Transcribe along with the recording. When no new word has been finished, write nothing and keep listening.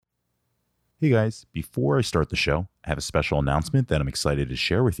Hey guys, before I start the show, I have a special announcement that I'm excited to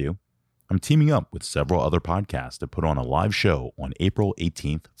share with you. I'm teaming up with several other podcasts to put on a live show on April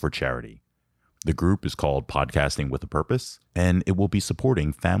 18th for charity. The group is called Podcasting with a Purpose, and it will be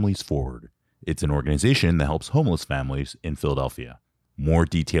supporting Families Forward. It's an organization that helps homeless families in Philadelphia. More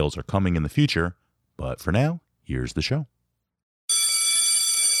details are coming in the future, but for now, here's the show.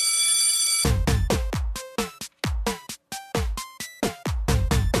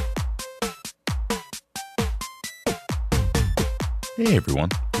 Hey everyone,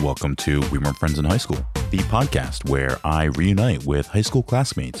 welcome to We Weren't Friends in High School, the podcast where I reunite with high school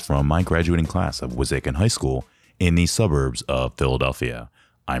classmates from my graduating class of Wissahickon High School in the suburbs of Philadelphia.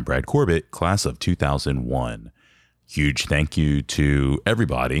 I'm Brad Corbett, class of 2001. Huge thank you to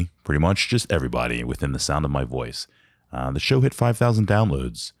everybody, pretty much just everybody within the sound of my voice. The show hit 5,000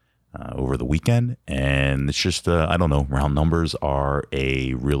 downloads over the weekend, and it's just, round numbers are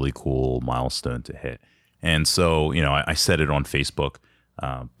a really cool milestone to hit. And so, I said it on Facebook,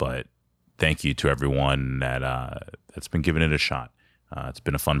 but thank you to everyone that's been giving it a shot. It's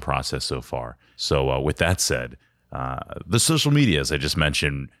been a fun process so far. So with that said, the social medias I just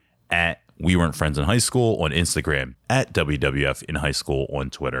mentioned, at We Weren't Friends in High School on Instagram, at WWF in High School on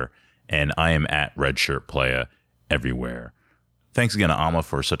Twitter, and I am at Redshirt Playa everywhere. Thanks again to Amma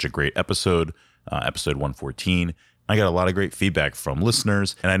for such a great episode, episode 114. I got a lot of great feedback from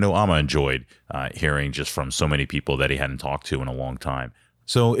listeners, and I know Amma enjoyed hearing just from so many people that he hadn't talked to in a long time.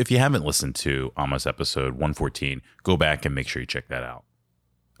 So if you haven't listened to Amma's episode 114, go back and make sure you check that out.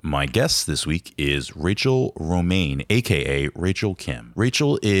 My guest this week is Rachel Romaine, aka Rachel Kim.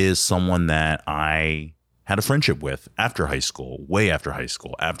 Rachel is someone that I had a friendship with after high school, way after high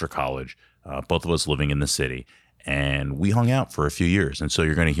school, after college, both of us living in the city, and we hung out for a few years. And so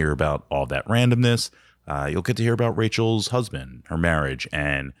you're going to hear about all that randomness. You'll get to hear about Rachel's husband, her marriage,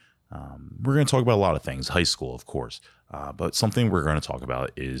 and we're going to talk about a lot of things, high school, of course. But something we're going to talk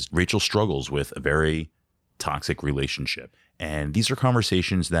about is Rachel struggles with a very toxic relationship. And these are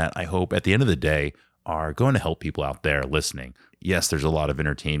conversations that I hope at the end of the day are going to help people out there listening. Yes, there's a lot of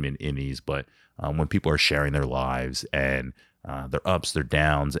entertainment in these, but when people are sharing their lives and their ups, their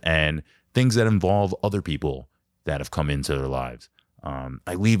downs, and things that involve other people that have come into their lives,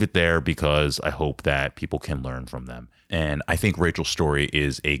 I leave it there because I hope that people can learn from them. And I think Rachel's story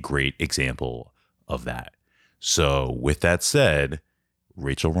is a great example of that. So with that said,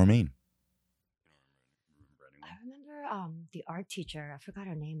 Rachel Romaine. I remember the art teacher. I forgot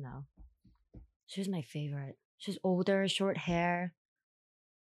her name though. She was my favorite. She's older, short hair,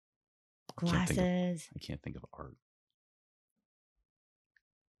 glasses. I can't think of art.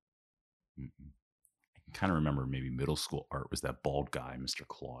 I kind of remember maybe middle school art was that bald guy, Mr.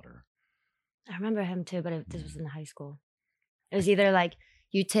 Clauder. I remember him too, but this was in high school. It was either like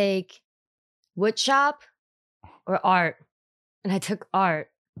you take wood shop or art, and I took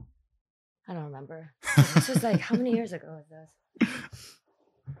art. I don't remember. This was like, how many years ago was this?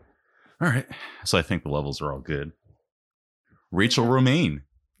 All right. So I think the levels are all good. Rachel Romaine.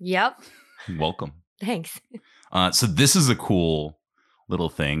 Yep. Welcome. Thanks. So this is a cool little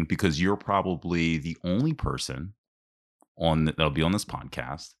thing because you're probably the only person that'll be on this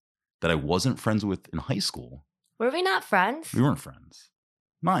podcast that I wasn't friends with in high school. Were we not friends? We weren't friends.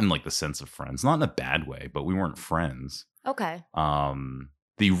 Not in like the sense of friends, not in a bad way, but we weren't friends. Okay.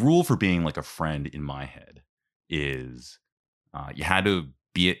 The rule for being like a friend in my head is you had to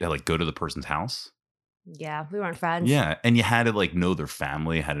go to the person's house. Yeah, we weren't friends. Yeah, and you had to like know their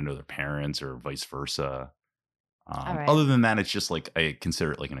family, had to know their parents, or vice versa. Right. Other than that, it's just like I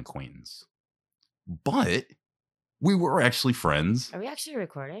consider it like an acquaintance. But we were actually friends. Are we actually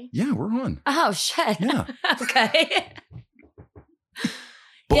recording? Yeah, we're on. Oh shit. Yeah. Okay.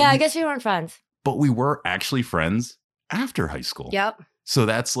 I guess we weren't friends. But we were actually friends after high school. Yep. So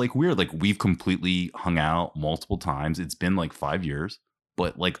that's like weird. Like we've completely hung out multiple times. It's been like 5 years,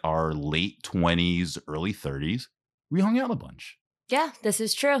 but like our late 20s, early 30s, we hung out a bunch. Yeah, this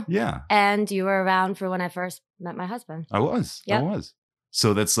is true. Yeah. And you were around for when I first met my husband. I was. Yep. I was.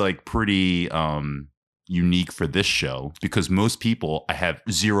 So that's like pretty unique for this show because most people, I have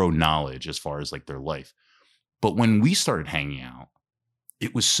zero knowledge as far as like their life. But when we started hanging out,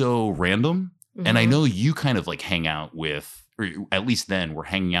 it was so random. Mm-hmm. And I know you kind of like hang out with, or at least then we're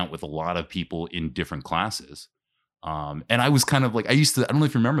hanging out with a lot of people in different classes. And I was kind of like, I don't know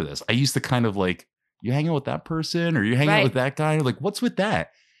if you remember this. I used to kind of like, you hang out with that person or you hang out with that guy. Like, what's with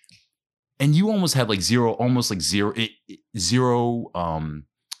that? And you almost had like zero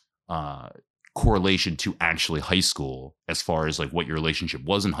correlation to actually high school as far as like what your relationship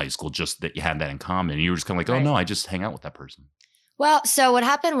was in high school, just that you had that in common. And you were just kind of like, oh no, I just hang out with that person. Well, so what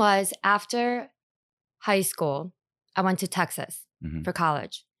happened was after high school, I went to Texas Mm-hmm. for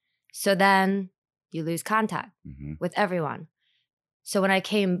college. So then you lose contact Mm-hmm. with everyone. So when I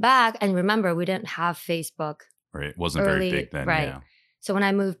came back, and remember, we didn't have Facebook. Right. It wasn't very Early- big then. right. Yeah. So when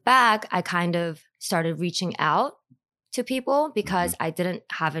I moved back, I kind of started reaching out to people because I didn't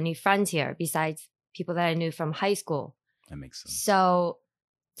have any friends here besides people that I knew from high school. That makes sense. So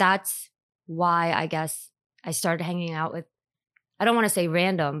that's why I guess I started hanging out with, I don't want to say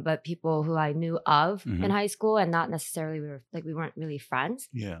random, but people who I knew of Mhm. in high school, and not necessarily we weren't really friends.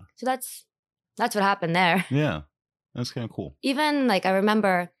 Yeah. So that's what happened there. Yeah. That's kind of cool. Even like I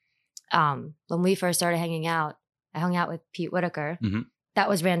remember when we first started hanging out, I hung out with Pete Whitaker. Mhm. That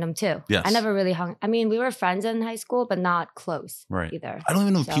was random too. Yes. I never really we were friends in high school, but not close Right. either. I don't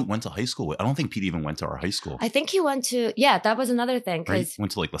even know if So- Pete went to high school. I don't think Pete even went to our high school. I think he went to, that was another thing Right? because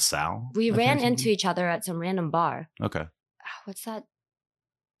Went to like LaSalle. we I think, ran or something? into each other at some random bar. Okay. What's that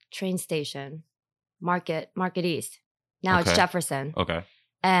train station? Market East. Now it's Okay. Jefferson. Okay.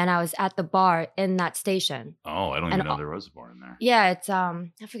 And I was at the bar in that station. Oh, I don't And even know all- there was a bar in there. Yeah, it's I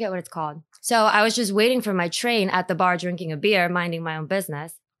forget what it's called. So I was just waiting for my train at the bar drinking a beer, minding my own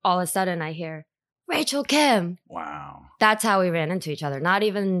business. All of a sudden I hear Rachel Kim. Wow. That's how we ran into each other. Not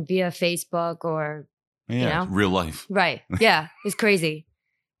even via Facebook or Yeah. know? Real life. right. Yeah, it's crazy.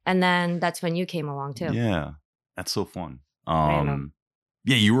 And then that's when you came along too. Yeah. That's so fun. Random.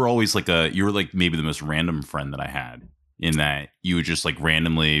 Yeah, you were always like maybe the most random friend that I had, in that you would just like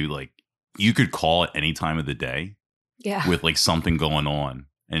randomly, like, you could call at any time of the day Yeah. with like something going on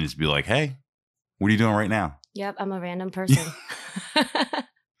and just be like, hey, what are you doing right now? Yep, I'm a random person.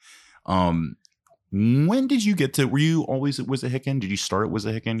 When did you get to, were you always at Wissahickon? Did you start at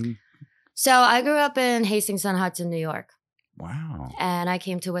Wissahickon? So I grew up in Hastings-on-Hudson, New York, Wow. and I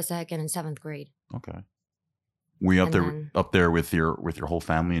came to Wissahickon in 7th grade. Okay. Were you And then- up there with your whole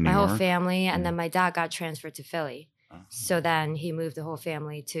family in New My York? whole family, and Mm. then my dad got transferred to Philly. Oh. So then he moved the whole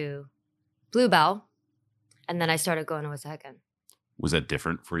family to Bluebell, and then I started going to Wissahickon. Was that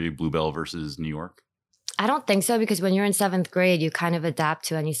different for you, Bluebell versus New York? I don't think so, because when you're in 7th grade, you kind of adapt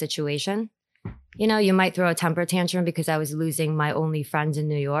to any situation. You know, you might throw a temper tantrum because I was losing my only friends in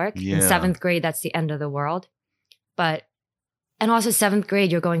New York. Yeah. In 7th grade, that's the end of the world. And also 7th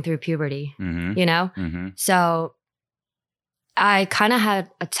grade, you're going through puberty, Mm-hmm. you know? Mm-hmm. So I kind of had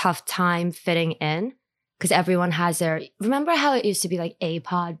a tough time fitting in because everyone has remember how it used to be like A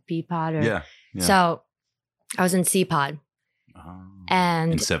pod, B pod? Or, Yeah. Yeah. So I was in C pod. Oh.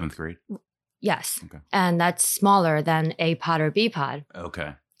 And in 7th grade. yes. Okay. And that's smaller than A pod or B pod.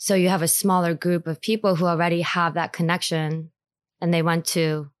 Okay. So you have a smaller group of people who already have that connection, and they went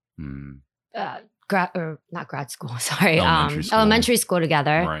to Mm. not grad school, sorry, Elementary school. elementary school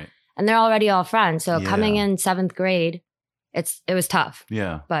together, Right. and they're already all friends. So coming Yeah. in 7th grade, it was tough,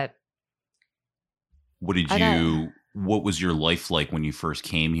 Yeah. but What did I don't- what was your life like when you first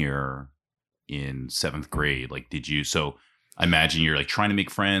came here in 7th grade? Like, so I imagine you're like trying to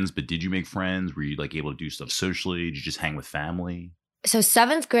make friends, but did you make friends? Were you like able to do stuff socially? Did you just hang with family? so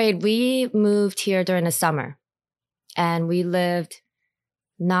 7th grade, we moved here during the summer, and we lived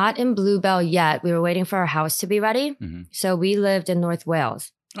not in Bluebell yet. We were waiting for our house to be ready. Mhm. So we lived in North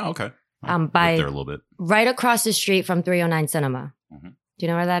Wales, Oh, okay. Lived Lived there a little bit. right across the street from 309 Cinema. Mhm. Do you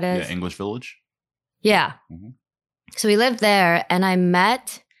know where that is? Yeah, English Village. Yeah. Mhm. So we lived there, and I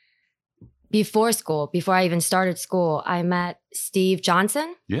met before school, before I even started school, I met Steve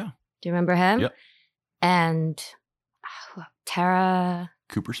Johnson. Yeah. Do you remember him? Yep. And Tara.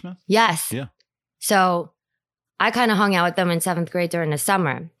 Cooper Smith. Yes. Yeah. So I kind of hung out with them in 7th grade during the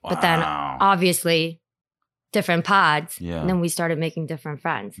summer, but then Wow. obviously different pods. Yeah. And then we started making different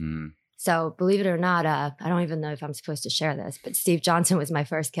friends. Mm. So believe it or not, I don't even know if I'm supposed to share this, but Steve Johnson was my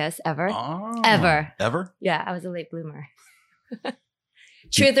first kiss ever. Oh. Ever. Ever? Yeah, I was a late bloomer.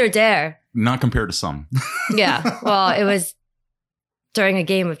 Truth or dare. Not compared to some. Yeah. Well, it was during a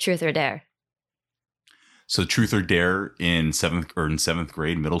game of Truth or Dare. So Truth or Dare in 7th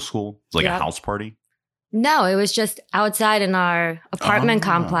grade, middle school, it's like a Yep. house party. No, it was just outside in our apartment Oh.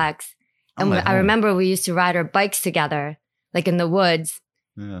 complex. And Oh, at I home. remember we used to ride our bikes together, like in the woods.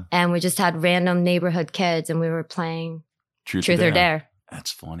 Yeah. And we just had random neighborhood kids, and we were playing Truth or Dare.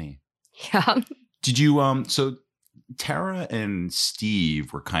 That's funny. Yeah. Did you so Tara and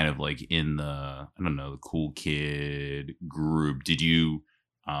Steve were kind of like in the the cool kid group. Did you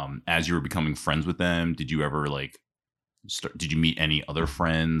as you were becoming friends with them, did you ever like did you meet any other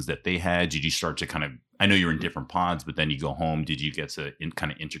friends that they had? Did you start to kind of, I know you're in different pods, but then you go home, did you get to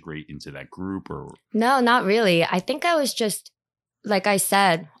kind of integrate into that group? Or No, not really. I think I was just, like I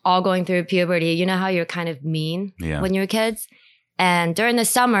said, all going through puberty. You know how you're kind of mean yeah. when you're kids? And during the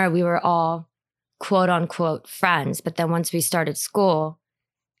summer, we were all quote unquote friends. But then once we started school,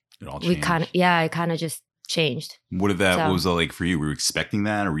 It all we changed. it kind of just changed. What was that like for you? Were you expecting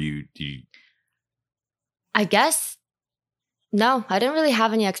that, or did you? I guess, no, I didn't really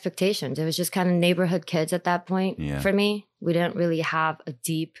have any expectations. It was just kind of neighborhood kids at that point for me. We didn't really have a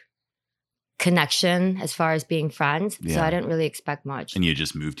deep connection as far as being friends. Yeah. So I didn't really expect much. And you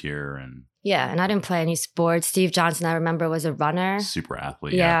just moved here and... Yeah, and I didn't play any sports. Steve Johnson, I remember, was a runner. Super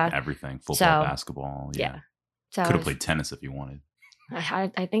athlete. Yeah. Everything. Football, basketball. Yeah. So could have played tennis if you wanted.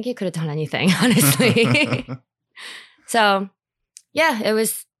 I think he could have done anything, honestly. So, yeah,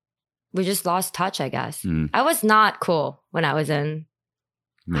 we just lost touch, I guess. I was not cool when I was in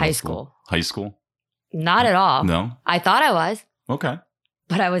high school. High school? Not at all. No? I thought I was. Okay.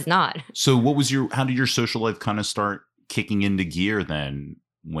 But I was not. So how did your social life kind of start kicking into gear then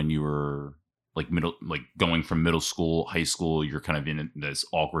when you were like going from middle school, high school, you're kind of in this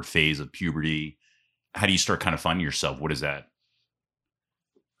awkward phase of puberty. How do you start kind of finding yourself? What is that?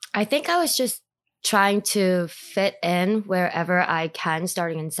 I think I was just trying to fit in wherever I can,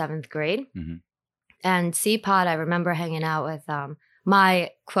 starting in 7th grade. Mm-hmm. And C-Pod, I remember hanging out with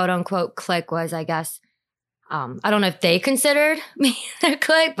my quote unquote clique was, I guess, I don't know if they considered me their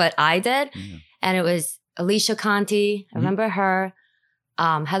clique, but I did. Mm-hmm. And it was Alicia Conti. I remember her,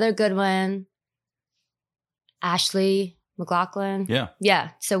 Heather Goodwin, Ashley McLaughlin. Yeah.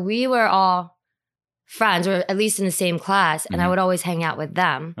 Yeah. So we were all friends, or at least in the same class. And I would always hang out with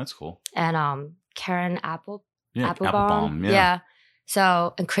them. That's cool. And Karen Applebaum. Yeah.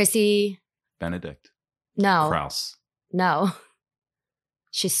 So, and Chrissy Benedict. No. Kraus. No.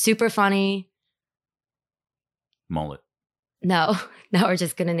 She's super funny. Mullet. No. Now we're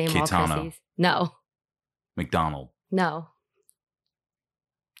just going to name Caetano. all Chrissy's. No. McDonald. No.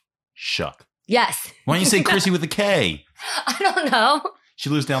 Shuck. Yes. Why don't you say Chrissy with a K? I don't know. She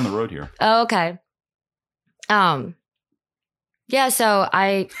lives down the road here. Oh, okay. Yeah, so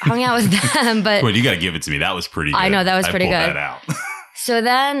I hung out with them, but... Wait, you got to give it to me. That was pretty good. I know, that was pretty good. I pulled that out. So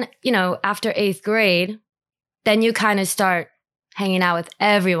then, after 8th grade, then you kind of start hanging out with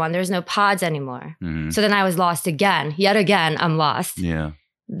everyone. There's no pods anymore. Mm-hmm. So then I was lost again. Yet again, I'm lost. Yeah.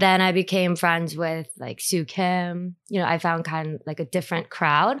 Then I became friends with like Sue Kim. I found kind of like a different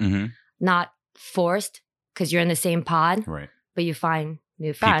crowd, not forced because you're in the same pod, right? But you find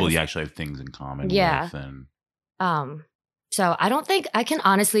new friends. People you actually have things in common with. And... So I don't think I can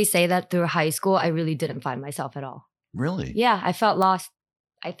honestly say that through high school, I really didn't find myself at all. Really? Yeah, I felt lost,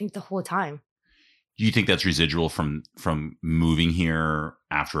 I think, the whole time. Do you think that's residual from moving here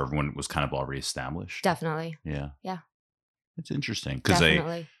after everyone was kind of already established? Definitely. Yeah. Yeah. It's interesting because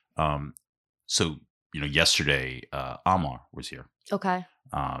yesterday Amar was here. Okay.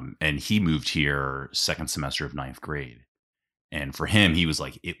 And he moved here second semester of 9th grade. And for him, he was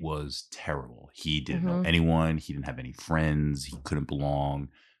like, it was terrible. He didn't know anyone. He didn't have any friends. He couldn't belong.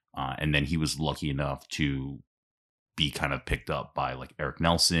 And then he was lucky enough to be kind of picked up by like Eric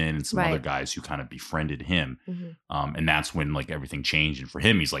Nelson and some other guys who kind of befriended him. Mm-hmm. And that's when like everything changed. And for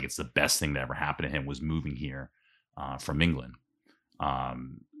him, he's like, it's the best thing that ever happened to him was moving here from England.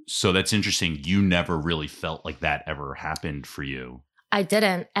 So that's interesting. You never really felt like that ever happened for you. I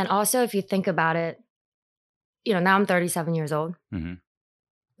didn't. And also, if you think about it, now I'm 37 years old. Mm-hmm.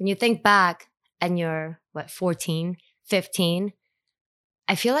 When you think back and you're, 14, 15,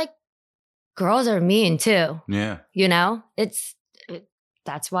 I feel like girls are mean too. Yeah.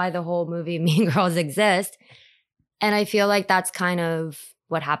 That's why the whole movie Mean Girls exists. And I feel like that's kind of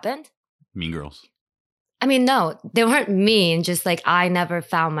what happened. Mean Girls. I mean, no, they weren't mean. Just like I never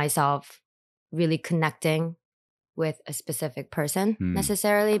found myself really connecting with a specific person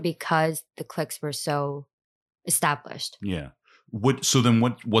necessarily because the cliques were so established. Yeah. What's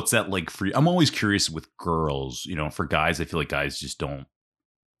that like for you? I'm always curious with girls, for guys, I feel like guys just don't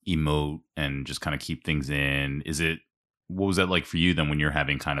emote and just kind of keep things in. What was that like for you then when you're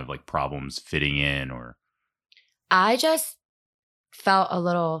having kind of like problems fitting in or? I just felt a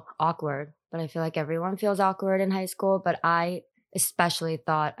little awkward, but I feel like everyone feels awkward in high school, but I especially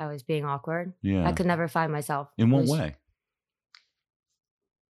thought I was being awkward. Yeah. I could never find myself. In what way?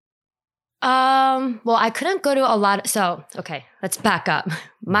 Well, I couldn't go to a lot. So, okay, let's back up.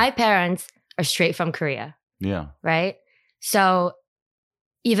 My parents are straight from Korea. Yeah. Right? So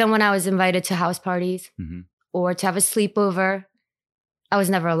even when I was invited to house parties or to have a sleepover, I was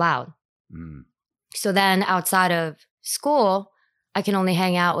never allowed. Mm. So then outside of school, I can only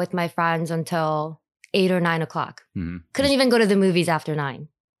hang out with my friends until 8 or 9 o'clock. Mm-hmm. Couldn't even go to the movies after 9.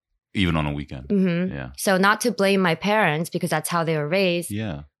 Even on a weekend. Mm-hmm. Yeah. So not to blame my parents because that's how they were raised.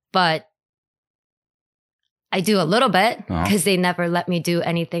 Yeah. But I do a little bit Uh-huh. because they never let me do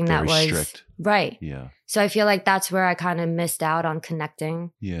anything that Very was strict. right. Yeah. So I feel like that's where I kind of missed out on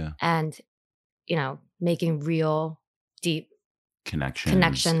connecting Yeah. and, making real deep Connection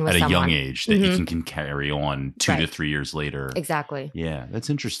with at a young someone. age that you Mhm. can carry on 2 to Right. 3 years later. Exactly. Yeah, that's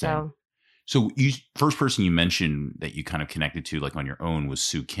interesting. So, So you first person you mentioned that you kind of connected to like on your own was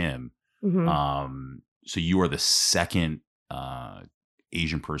Sue Kim. mhm. So you are the second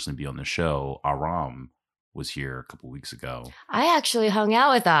Asian person to be on the show. Aram was here a couple weeks ago. I actually hung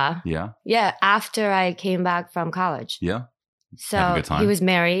out with Yeah. Yeah, after I came back from college. Yeah. Have a So good time? he was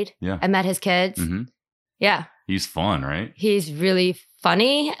married. Yeah. I met his kids. Mm-hmm. Yeah. He's fun, right? He's really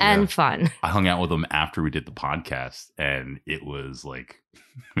funny and Yeah. fun. I hung out with him after we did the podcast, and it was like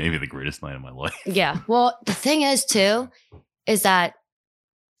maybe the greatest night of my life. Yeah. Well, the thing is too, is that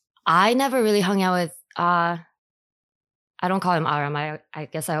I never really hung out with I don't call him Aram. I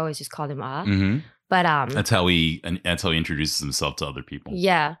guess I always just called him Mm-hmm. But That's how he introduces himself to other people.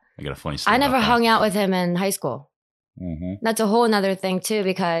 yeah. I got a funny story. I never about hung out with him in high school. Mm-hmm. That's a whole nother thing too,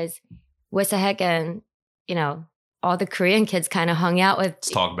 because Wissahick and, all the Korean kids kind of hung out with.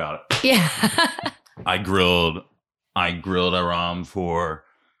 Let's talk about it. Yeah. I grilled Aram for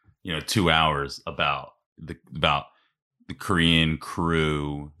 2 hours about the Korean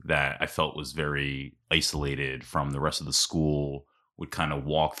crew that I felt was very isolated from the rest of the school, would kind of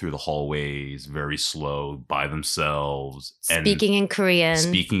walk through the hallways very slow by themselves and Speaking in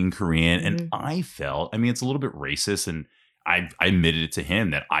Korean. And I felt, it's a little bit racist, and I admitted it to him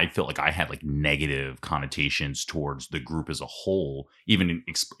that I felt like I had like negative connotations towards the group as a whole, even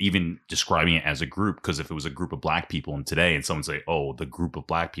describing it as a group, because if it was a group of Black people and today and someone say, oh, the group of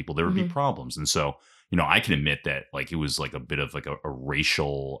Black people, there would be problems. And so, I can admit that like it was like a bit of like a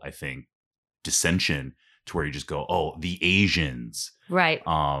racial, I think, dissension to where you just go, oh, the Asians. Right.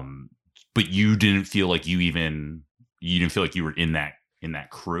 But you didn't feel like you were in that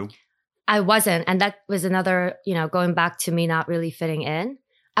crew? I wasn't. And that was another, going back to me not really fitting in.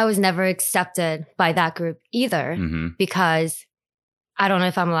 I was never accepted by that group either, because I don't know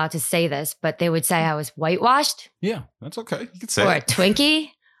if I'm allowed to say this, but they would say I was whitewashed. Yeah, that's okay. You could say or it. A Twinkie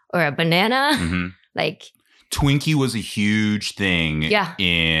or a banana. Like Twinkie was a huge thing Yeah.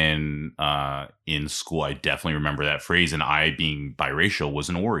 in school. I definitely remember that phrase. And I, being biracial, was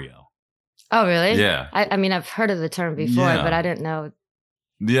an Oreo. Oh, really? Yeah. I mean, I've heard of the term before, Yeah. but I didn't know.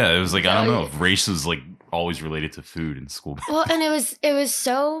 Yeah, it was like, I don't know, race was like always related to food in school. Well, and it was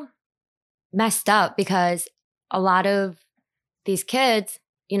so messed up because a lot of these kids,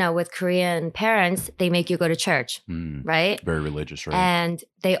 with Korean parents, they make you go to church, right? Very religious, right? And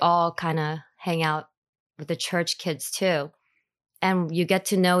they all kind of hang out with the church kids too. And you get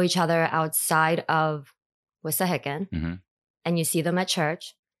to know each other outside of Wissahickon, and you see them at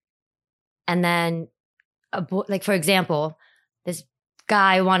church. And then, like, for example, this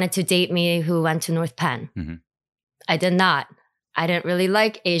guy wanted to date me who went to North Penn. I did not. I didn't really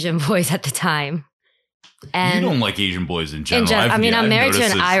like Asian boys at the time. And you don't like Asian boys in general. I'm married to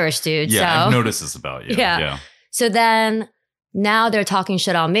an Irish dude. Yeah, so. I've noticed this about you. Yeah. So then now they're talking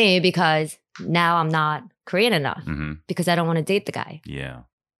shit on me because now I'm not Korean enough because I don't want to date the guy. Yeah.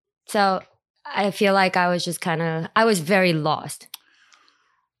 So I feel like I was just I was very lost.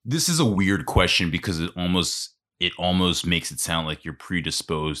 This is a weird question because it almost makes it sound like you're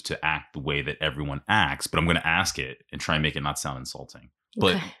predisposed to act the way that everyone acts, but I'm going to ask it and try and make it not sound insulting.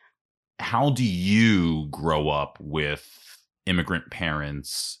 But how do you grow up with immigrant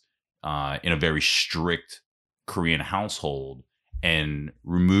parents in a very strict Korean household and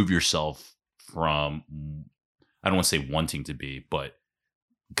remove yourself from, I don't want to say wanting to be, but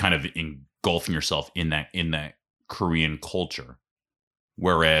kind of engulfing yourself in that Korean culture?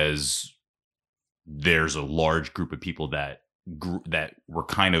 Whereas there's a large group of people that were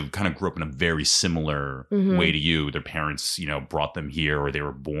kind of grew up in a very similar way to you. Their parents, brought them here, or they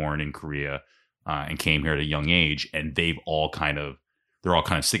were born in Korea and came here at a young age, and they're all kind of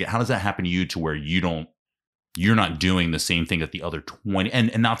sick. How does that happen to you to where you're not doing the same thing that the other 20,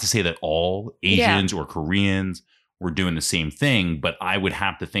 and not to say that all Asians or Koreans were doing the same thing, but I would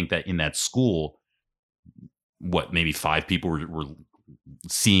have to think that in that school, maybe 5 people were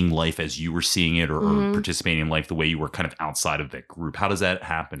seeing life as you were seeing it, or participating in life the way you were kind of outside of that group. How does that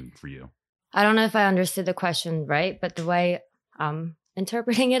happen for you? I don't know if I understood the question right, but the way I'm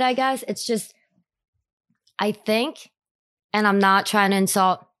interpreting it, I guess, it's just, I think, and I'm not trying to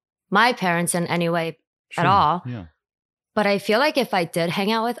insult my parents in any way at all, but I feel like if I did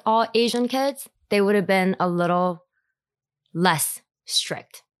hang out with all Asian kids, they would have been a little less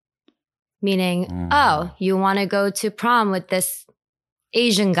strict. Meaning, oh, you want to go to prom with this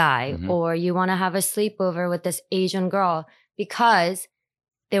Asian guy, Mhm. or you want to have a sleepover with this Asian girl, because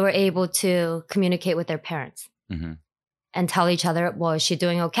they were able to communicate with their parents Mhm. and tell each other, well, is she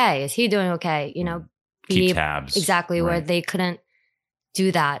doing okay? Is he doing okay? You know, Keep be tabs. exactly where Right. they couldn't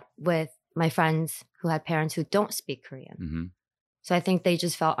do that with my friends who had parents who don't speak Korean. Mhm. So I think they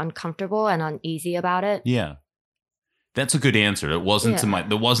just felt uncomfortable and uneasy about it. Yeah. That's a good answer. That wasn't Yeah.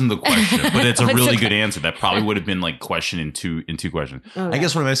 that wasn't the question, but it's a It's really okay. good answer. That probably would have been like question in two questions. I Okay.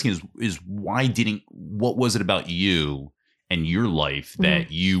 guess what I'm asking is what was it about you and your life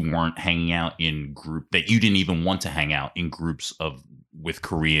that you weren't hanging out in that you didn't even want to hang out in groups with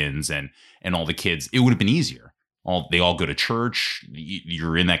Koreans and all the kids? It would have been easier. They all go to church.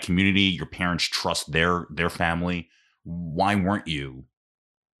 You're in that community. Your parents trust their family. Why weren't you?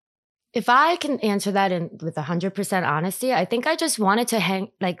 If I can answer that with 100% honesty, I think I just wanted to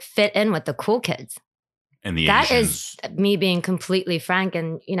fit in with the cool kids. And the That Asians, is me being completely frank,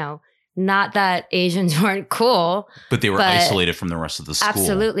 and not that Asians weren't cool, but they were but isolated from the rest of the school.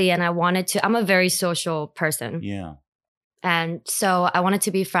 absolutely. And I'm a very social person. Yeah. And so I wanted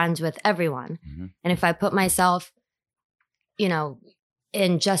to be friends with everyone. Mhm. And if I put myself,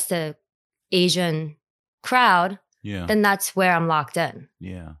 in just a Asian crowd, Yeah. then that's where I'm locked in.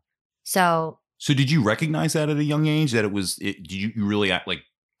 Yeah. So did you recognize that at a young age that did you really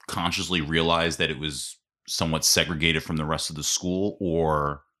consciously realize that it was somewhat segregated from the rest of the school,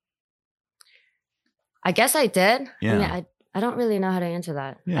 or? I guess I did. Yeah. I mean, I don't really know how to answer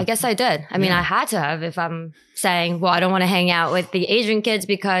that. Yeah. I guess I did. I mean, Yeah. I had to have, if I'm saying, well, I don't want to hang out with the Asian kids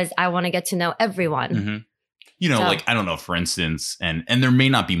because I want to get to know everyone. Mhm. I don't know, for instance, and there may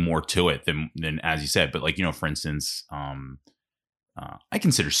not be more to it than as you said, but for instance, I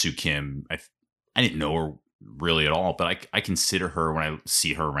consider Soo Kim. I didn't know her really at all, but I consider her, when I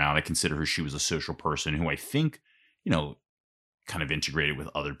see her around, I consider her, she was a social person who I think, kind of integrated with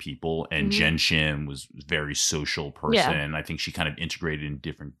other people. And Mhm. Jen Shim was a very social person. Yeah. I think she kind of integrated in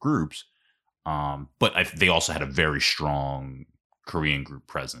different groups. But they also had a very strong Korean group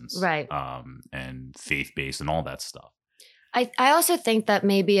presence. Right. And faith-based and all that stuff. I also think that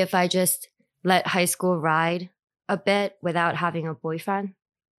maybe if I just let high school ride a bit without having a boyfriend,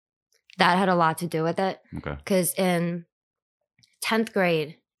 that had a lot to do with it. Okay. Because in 10th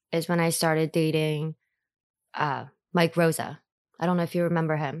grade is when I started dating Mike Rosa. I don't know if you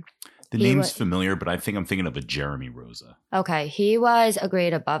remember him. The name's familiar, but I think I'm thinking of a Jeremy Rosa. Okay. He was a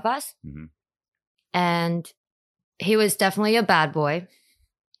grade above us. Mhm. And he was definitely a bad boy.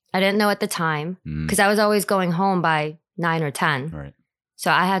 I didn't know at the time because I was always going home by 9 or 10. Right. So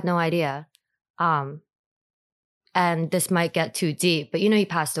I had no idea. And this might get too deep, but he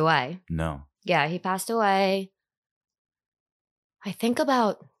passed away. No. Yeah, he passed away. I think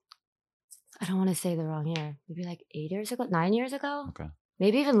about, I don't want to say the wrong year, maybe like 8 years ago, 9 years ago. Okay.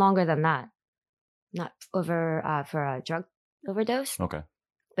 Maybe even longer than that. Not over for a drug overdose. Okay.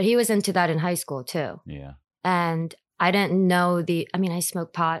 But he was into that in high school too. Yeah. And I didn't know I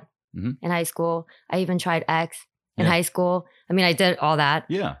smoked pot in high school. I even tried X in high school. I mean, I did all that.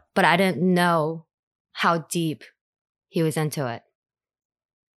 Yeah. But I didn't know how deep he was into it.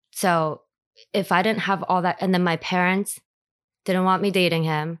 So if I didn't have all that, and then my parents didn't want me dating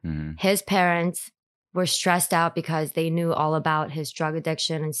him, his parents were stressed out because they knew all about his drug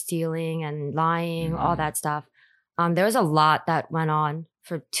addiction and stealing and lying, all that stuff. There was a lot that went on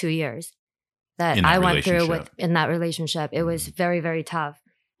for 2 years that I went through in that relationship. It was very, very tough.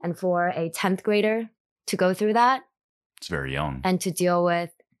 And for a 10th grader to go through that. It's very young. And to deal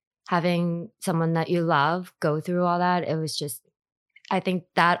with having someone that you love go through all that, it was just, I think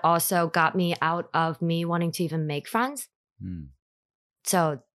that also got me out of me wanting to even make friends.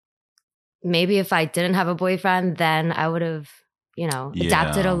 So maybe if I didn't have a boyfriend, then I would have,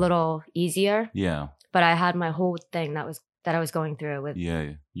 adapted a little easier. Yeah. But I had my whole thing that I was going through with.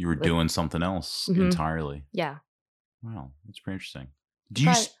 Yeah. You were doing something else entirely. Yeah. Wow. That's pretty interesting.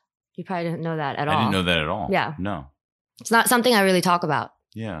 You probably didn't know that at all. I didn't know that at all. Yeah. No. It's not something I really talk about.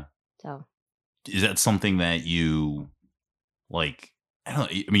 Yeah. So. Is that something that you I don't know.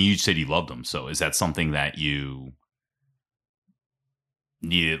 I mean, you said you loved him. So is that something that you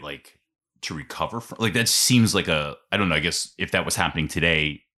needed to recover from? That seems like I don't know. I guess if that was happening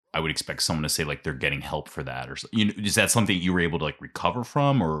today, I would expect someone to say they're getting help for that, or is that something you were able to recover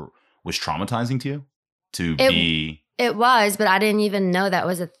from, or was traumatizing to you? It was, but I didn't even know that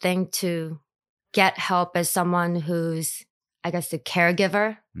was a thing, to get help as someone who's, I guess, the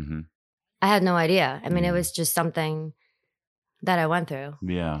caregiver. I had no idea. I mean, it was just something that I went through.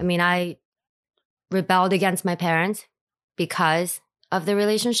 Yeah. I mean, I rebelled against my parents because of the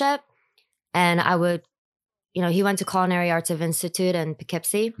relationship, and I would he went to Culinary Arts of Institute in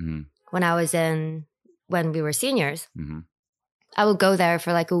Poughkeepsie when we were seniors. I would go there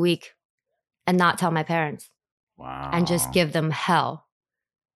for like a week and not tell my parents. Wow. And just give them hell,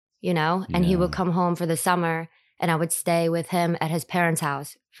 And he would come home for the summer and I would stay with him at his parents'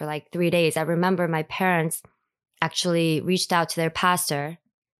 house for like 3 days. I remember my parents actually reached out to their pastor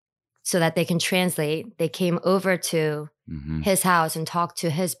so that they can translate. They came over to his house and talked to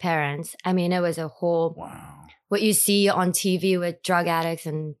his parents. I mean, it was a whole, what you see on TV with drug addicts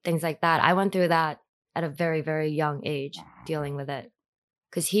and things like that. I went through that at a very, very young age, dealing with it.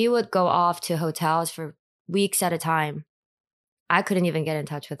 Because he would go off to hotels for weeks at a time. I couldn't even get in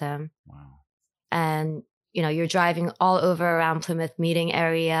touch with him. Wow. And, you're driving all over around Plymouth meeting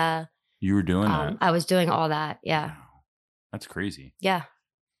area. You were doing that? I was doing all that. Yeah. Wow. That's crazy. Yeah.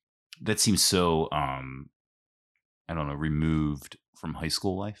 That seems so, I don't know, removed from high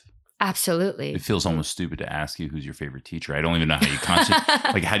school life. Absolutely. It feels almost stupid to ask you who's your favorite teacher. I don't even know how you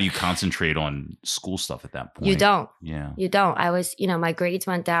concentrate. Like, how do you concentrate on school stuff at that point? You don't. Yeah. You don't. I was, my grades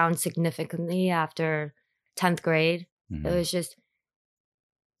went down significantly after 10th grade.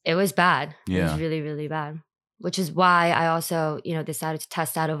 It was bad. Yeah. It was really, really bad. Which is why I also, decided to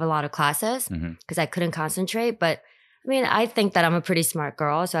test out of a lot of classes because I couldn't concentrate. But I mean, I think that I'm a pretty smart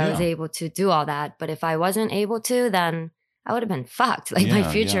girl, so I was able to do all that. But if I wasn't able to, then I would have been fucked. Like my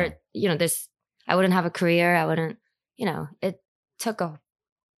future, I wouldn't have a career. I wouldn't, it took a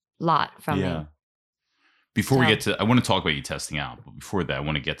lot from me. Before we get to, I want to talk about you testing out. But before that, I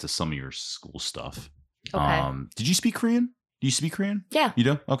want to get to some of your school stuff. Okay. Did you speak Korean? Do you speak Korean? Yeah. You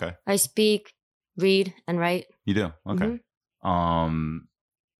do? Okay. I speak, read, and write. You do? Okay.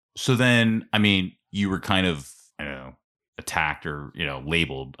 So then, I mean, you were kind of, attacked or,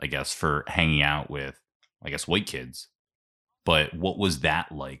 labeled, I guess, for hanging out with, I guess, white kids. But what was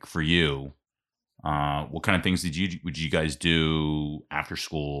that like for you? What kind of things would you guys do after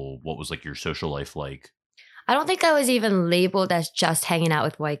school? What was like your social life like? I don't think I was even labeled as just hanging out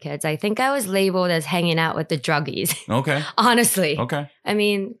with white kids. I think I was labeled as hanging out with the druggies. Okay. Honestly. Okay. I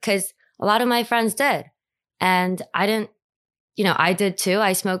mean, because a lot of my friends did. And I didn't, I did too.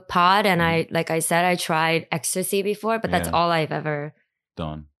 I smoked pot and like I said, I tried ecstasy before, but that's all I've ever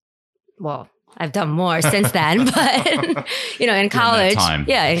done. Well, I've done more since then, but in college.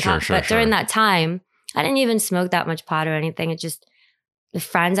 During that time, I didn't even smoke that much pot or anything. It just, the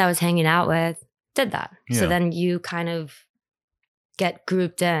friends I was hanging out with did that. Yeah. So then you kind of get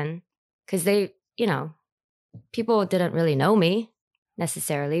grouped in because they, people didn't really know me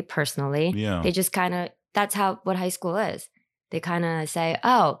necessarily personally. Yeah. They just kind of, that's what high school is. They kind of say,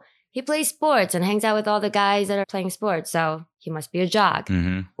 oh, he plays sports and hangs out with all the guys that are playing sports. So he must be a jock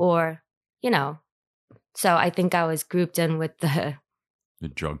or, so I think I was grouped in with the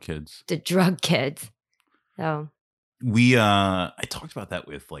drug kids. The drug kids. So I talked about that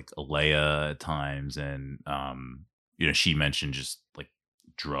with like Alea at times, and she mentioned just like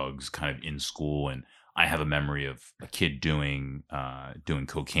drugs kind of in school, and I have a memory of a kid doing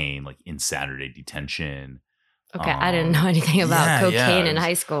cocaine like in Saturday detention. Okay, I didn't know anything about cocaine in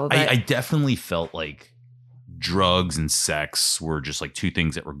high school. But I definitely felt like drugs and sex were just like two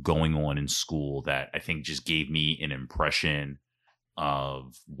things that were going on in school that I think just gave me an impression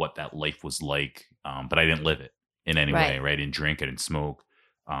of what that life was like, but I didn't live it in any way, right? I didn't drink, I didn't smoke,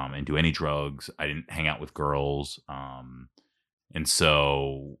 and do any drugs. I didn't hang out with girls. And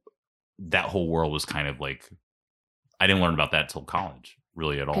so that whole world was kind of like, I didn't learn about that till college,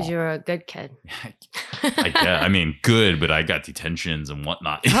 really at all. Because you were a good kid. I mean, good, but I got detentions and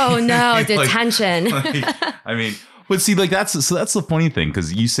whatnot. Oh no, detention. I mean, but see, like that's the funny thing,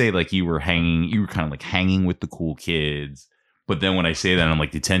 because you say like you were kind of like hanging with the cool kids. But then when I say that, I'm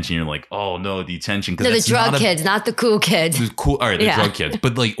like, detention, you're like, oh no, detention. No, the drug kids, not the cool kids. Cool. All right, the drug kids.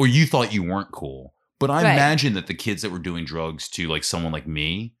 But like, or you thought you weren't cool. But I imagine that the kids that were doing drugs to like someone like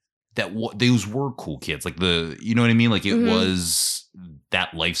me, those were cool kids. Like you know what I mean? Like it was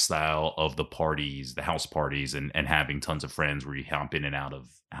that lifestyle of the parties, the house parties, and having tons of friends where you hop in and out of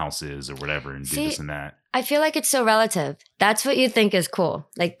houses or whatever and do this and that. I feel like it's so relative. That's what you think is cool.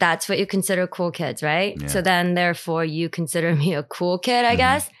 Like that's what you consider cool kids, right? Yeah. So then therefore you consider me a cool kid, I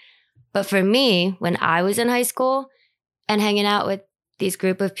guess. But for me, when I was in high school and hanging out with these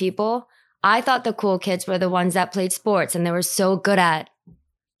group of people, I thought the cool kids were the ones that played sports and they were so good at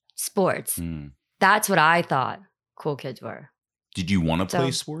sports. That's what I thought cool kids were. Did you want to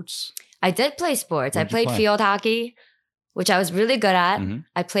play sports? I did play sports. What'd I played field hockey, which I was really good at.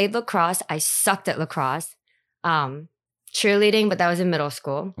 I played lacrosse. I sucked at lacrosse. Cheerleading, but that was in middle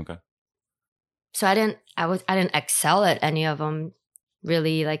school. Okay. So I didn't excel at any of them.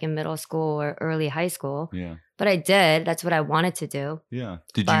 really like in middle school or early high school. Yeah. But I did. That's what I wanted to do. Yeah.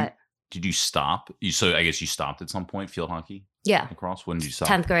 But Did you stop? So I guess you stopped at some point, field hockey? yeah, Lacrosse? When did you stop?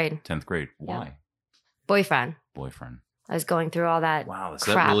 10th grade. 10th grade. Why? Boyfriend. I was going through all that. Wow.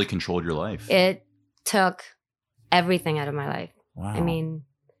 So crap. that really controlled your life. It took everything out of my life. Wow. I mean,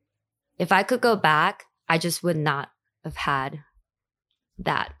 if I could go back, I just would not have had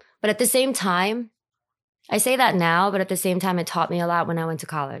that. But at the same time, I say that now, but at the same time, it taught me a lot when I went to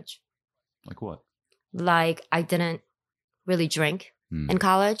college. Like what? Like I didn't really drink in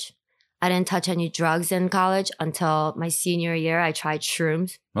college. I didn't touch any drugs in college until my senior year. I tried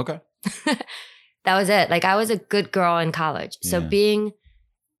shrooms. Okay. That was it. Like I was a good girl in college. So Yeah. being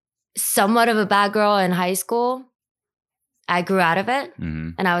somewhat of a bad girl in high school, I grew out of it Mm-hmm.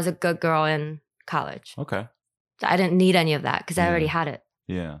 and I was a good girl in college. Okay. So I didn't need any of that because I already had it.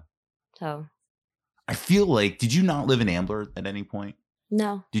 Yeah. So I feel like, did you not live in Ambler at any point?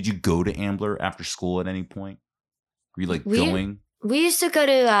 no. Did you go to Ambler after school at any point? Were you like going? We used to go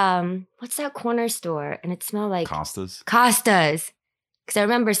to what's that corner store? And it smelled like Costas? Costas. Because I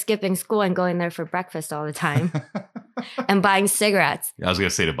remember skipping school and going there for breakfast all the time and buying cigarettes. I was going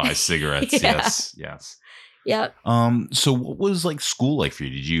to say to buy cigarettes. Yeah. Yes. Yes. Yep. So what was like school like for you?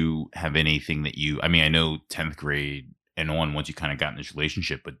 Did you have anything that I mean, I know 10th grade and on once you kind of got in this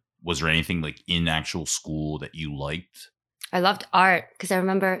relationship, but was there anything like in actual school that you liked? I loved art because I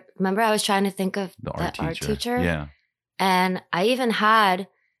remember I was trying to think of The that art teacher. Yeah. And I even had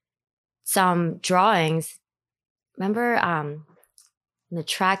some drawings. Remember in the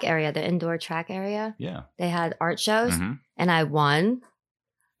track area, the indoor track area? Yeah. They had art shows Mhm. and I won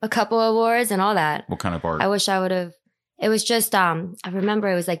a couple awards and all that. What kind of art? I wish I would have. It was just I remember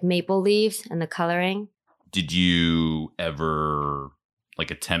it was like maple leaves and the coloring. Did you ever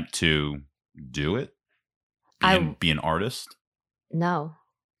like attempt to do it? Be an artist? No,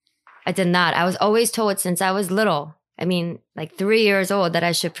 I did not. I was always told since I was little, I mean, like 3 years old, that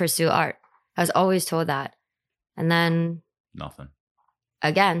I should pursue art. I was always told that. And then Nothing.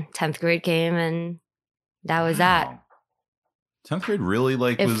 again, 10th grade came and that was that. Wow. 10th grade really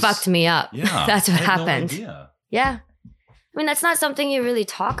like It fucked me up. Yeah. That's what I had no happened. idea. Yeah. I mean, that's not something you really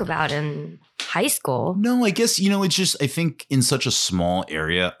talk about in high school. No, I guess, it's just, I think in such a small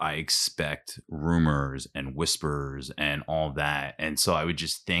area, I expect rumors and whispers and all that. And so I would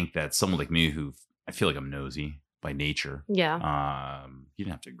just think that someone like me who I feel like I'm nosy by nature. Yeah. You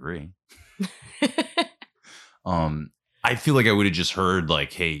didn't have to agree. I feel like I would have just heard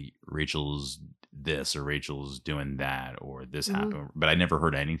like, hey, Rachel's this or Rachel's doing that or this happened. But I never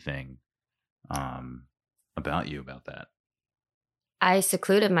heard anything about you about that. I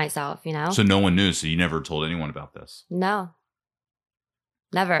secluded myself, So no one knew. So you never told anyone about this? No.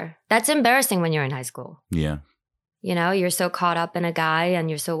 Never. That's embarrassing when you're in high school. Yeah. You're so caught up in a guy and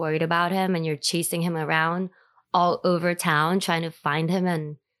you're so worried about him and you're chasing him around all over town trying to find him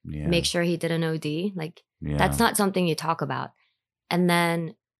and make sure he did an OD. Like, that's not something you talk about. And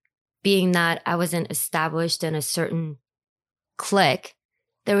then being that I wasn't established in a certain clique,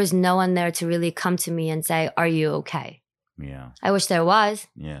 there was no one there to really come to me and say, are you okay? Yeah. I wish there was.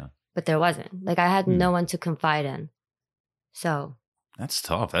 Yeah. But there wasn't. Like I had no one to confide in. So. That's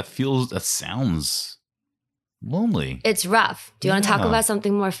tough. That sounds lonely. It's rough. Do you want to talk about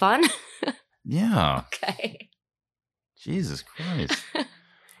something more fun? Yeah. Okay. Jesus Christ.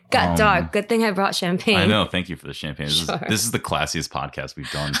 Got dark. Good thing I brought champagne. I know. Thank you for the champagne. Sure. This is the classiest podcast we've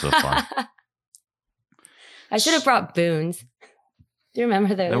done so far. I should have brought boons. Do you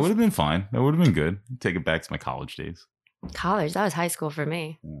remember those? That would have been fine. That would have been good. Take it back to my college days. College? That was high school for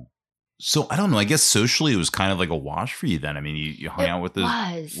me. Yeah. So I don't know. I guess socially it was kind of like a wash for you then. I mean, you hung out with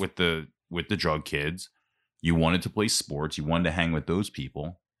the drug kids. You wanted to play sports. You wanted to hang with those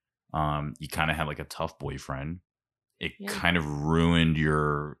people. You kind of had like a tough boyfriend. It kind of ruined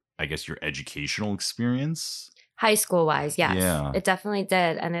your educational experience. High school wise, yes. Yeah. It definitely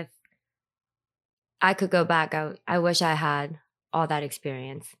did. And if I could go back, I wish I had all that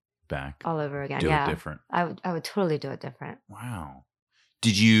experience back all over again. Do it different. I would totally do it different. Wow.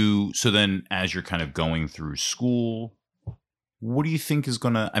 So then as you're kind of going through school, what do you think is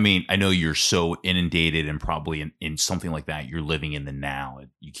gonna, I mean, I know you're so inundated and probably in something like that, you're living in the now.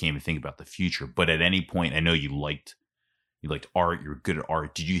 You can't even think about the future. But at any point, I know you liked art, you're good at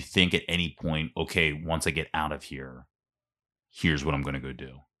art. Did you think at any point, okay, once I get out of here, here's what I'm gonna go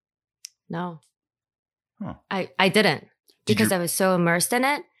do? No. Huh. I didn't. Because I was so immersed in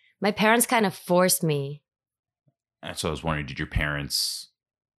it. My parents kind of forced me. And so I was wondering, did your parents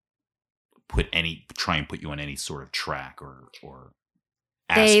try and put you on any sort of track or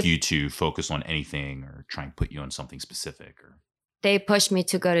ask you to focus on anything or try and put you on something specific? Or they pushed me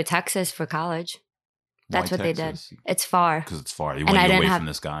to go to Texas for college. That's Why what they Texas? did. It's far. Because it's far. You And want I to get didn't away have- from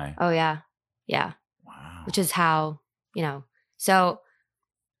this guy. Oh, yeah. Yeah. Wow. Which is how, So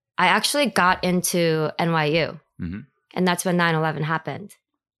I actually got into NYU. Mhm. And that's when 9/11 happened.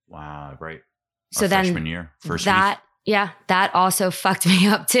 Wow. Right. So Our then freshman year. First that, that also fucked me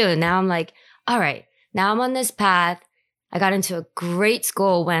up too. And now I'm like, all right, now I'm on this path. I got into a great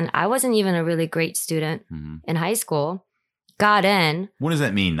school when I wasn't even a really great student week. Mhm. in high school. Got in. What does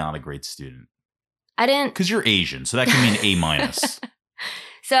that mean, not a great student? I didn't. Because you're Asian, so that can mean A minus.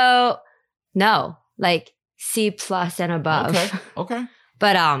 So no, like C+ and above. Okay.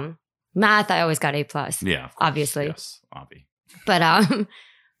 But math, I always got A+. Yeah, of course. Obviously. Yes, obvi.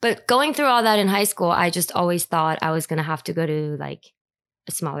 But going through all that in high school, I just always thought I was gonna have to go to like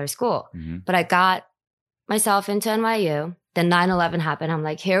a smaller school. Mhm. But I got myself into NYU. Then 9/11 happened. I'm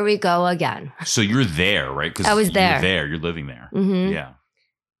like, here we go again. So you're there, right? Because I was there. You're there. You're living there. Hmm. Yeah.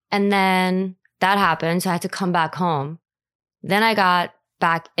 And then that happened. So I had to come back home. Then I got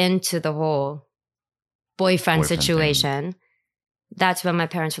back into the whole boyfriend Boyfriend situation. That's when my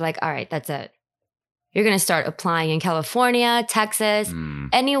parents were like, all right, that's it. You're going to start applying in California, Texas, Mm.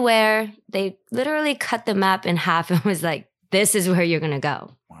 anywhere. They literally cut the map in half and was like, this is where you're going to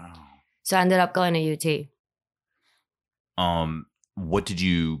go. Wow. So I ended up going to UT. What did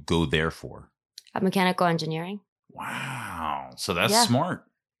you go there for? Mechanical engineering. Wow. So that's Yeah. smart.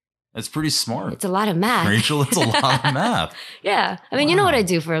 That's pretty smart. It's a lot of math. Rachel, it's a lot of math. Yeah. I mean, you know what Wow. I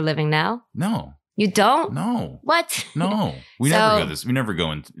do for a living now. No. You don't? No. What? No. We never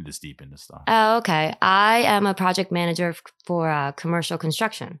go this deep into stuff. Oh, okay. I am a project manager for commercial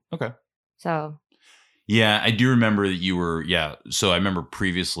construction. Okay. So, Yeah, I do remember that you were, so I remember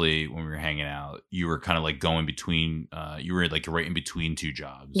previously when we were hanging out, you were kind of like going between, you were like right in between two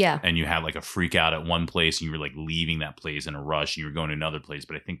jobs. Yeah. And you had like a freak out at one place and you were like leaving that place in a rush and you were going to another place,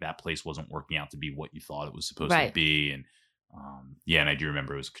 but I think that place wasn't working out to be what you thought it was supposed to Right. be. And and I do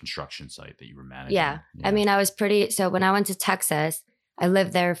remember it was a construction site that you were managing. yeah. I mean, I was so when I went to Texas, I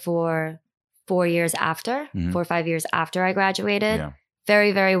lived there for 4 years after, Mhm. 4 or 5 years after I graduated. Yeah.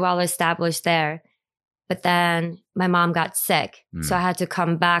 Very, very well established there. But then my mom got sick. So Mm. I had to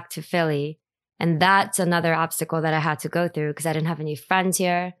come back to Philly. And that's another obstacle that I had to go through because I didn't have any friends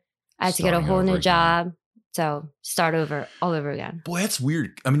here. I had to get a Starting whole over new again. job. So start over, all over again. Boy, that's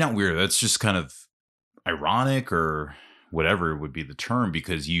weird. I mean, not weird. That's just kind of ironic or whatever would be the term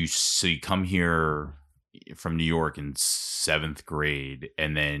because you come here from New York in 7th grade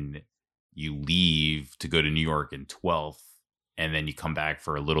and then you leave to go to New York in 12th and then you come back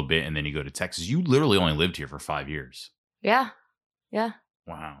for a little bit and then you go to Texas. You literally only lived here for 5 years. Yeah. Yeah.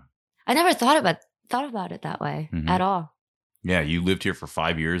 Wow. I never thought about it that way Mhm. at all. Yeah, you lived here for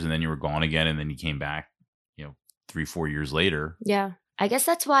 5 years and then you were gone again and then you came back, 3-4 years later. Yeah. I guess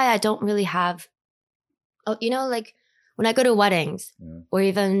that's why I don't really have, like when I go to weddings Yeah. or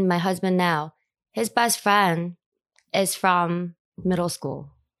even my husband now, his best friend is from middle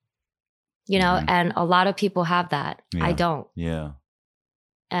school, Mhm. and a lot of people have that. I Yeah. don't. Yeah.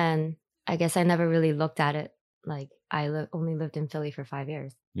 And I guess I never really looked at it like I only lived in Philly for 5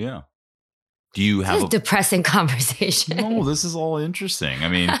 years. Yeah. Do you This have is depressing conversation. No, this is all interesting. I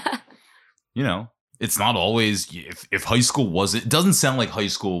mean, it's not always if high school it doesn't sound like high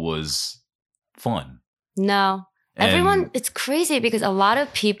school was fun. No. And- It's crazy because a lot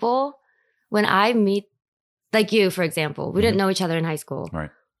of people, when I meet, like you, for example, we didn't know each other in high school. Right.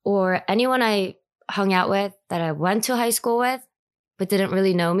 Or anyone I hung out with that I went to high school with, but didn't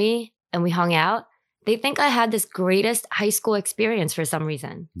really know me and we hung out, they think I had this greatest high school experience for some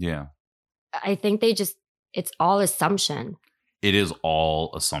reason. Yeah. I think it's all assumption. It is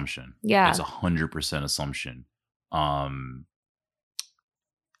all assumption. Yeah. It's 100% assumption. My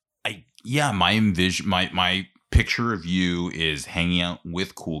picture of you is hanging out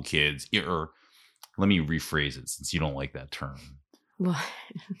with cool kids, or let me rephrase it since you don't like that term.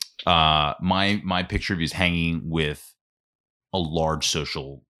 My picture of you is hanging with a large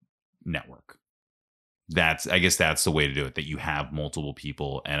social network. I guess that's the way to do it, that you have multiple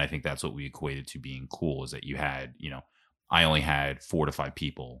people. And I think that's what we equated to being cool, is that you had, I only had 4 to 5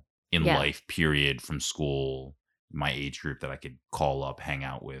 people in life, period, from school, my age group that I could call up, hang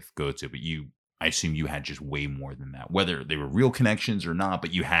out with, go to. But I assume you had just way more than that, whether they were real connections or not,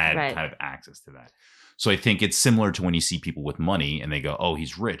 but you had kind of access to that. So I think it's similar to when you see people with money and they go, oh,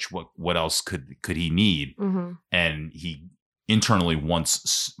 he's rich. What else could he need? Mm-hmm. And he internally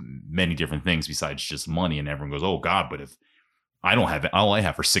wants many different things besides just money. And everyone goes, oh God, but if I don't have all I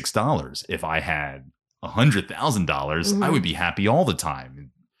have for $6, if I had $100,000, I would be happy all the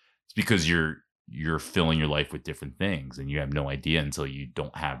time. It's because you're you're filling your life with different things and you have no idea until you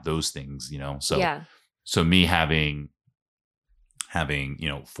don't have those things, you know? So, Yeah. so me having, you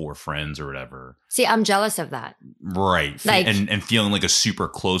know, 4 friends or whatever. See, I'm jealous of that. Right. Like- and feeling like a super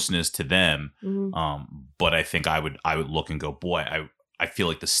closeness to them. Mhm. But I think I would look and go, boy, I feel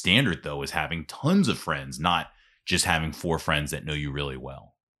like the standard though is having tons of friends, not just having 4 friends that know you really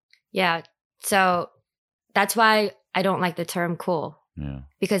well. Yeah. So that's why I don't like the term cool, Yeah.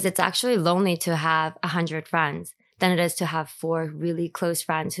 because it's actually lonely to have 100 friends than it is to have 4 really close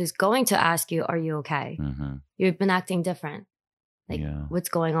friends who's going to ask you, are you okay? Mm-hmm. You've been acting different. Like, Yeah. what's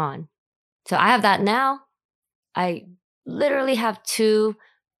going on? So I have that now. I literally have 2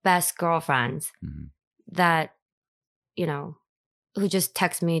 best girlfriends Mhm. that, you know, who just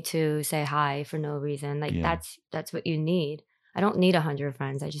text me to say hi for no reason. Like, Yeah. that's what you need. I don't need 100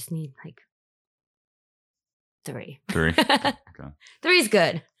 friends. I just need like 3. 3. Okay. 3's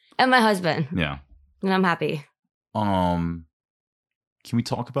good. And my husband. Yeah. And I'm happy. Can we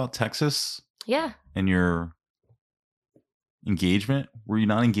talk about Texas Yeah. and your engagement? Were you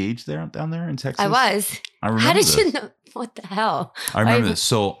not engaged down there in Texas? I was. I remember How did this. you know? What the hell? I remember Are you- this.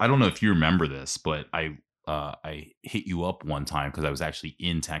 So I don't know if you remember this, but I hit you up one time because I was actually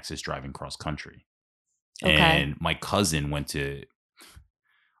in Texas driving cross country. Okay. And my cousin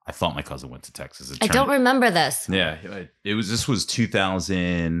I thought my cousin went to Texas. I don't remember this. Yeah, this was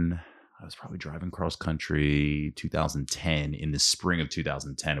 2000. I was probably driving cross country 2010, in the spring of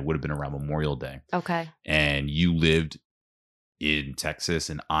 2010. It would have been around Memorial Day. Okay. And you lived in Texas,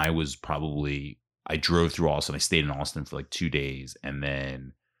 and I drove through Austin. I stayed in Austin for like 2 days, and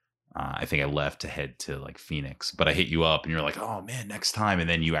then I think I left to head to like Phoenix. But I hit you up, and you're like, "Oh man, next time." And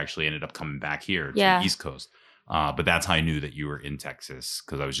then you actually ended up coming back here to the East Coast. But that's how I knew that you were in Texas,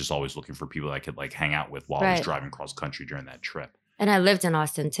 because I was just always looking for people that I could like hang out with while I was Right. driving cross country during that trip. And I lived in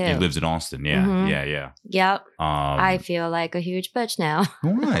Austin too. You lived in Austin, yeah, Mhm. yeah. Yep. I Um, feel like a huge bitch now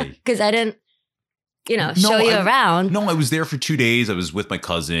why? because I didn't, No, show you around. No, I was there for 2 days. I was with my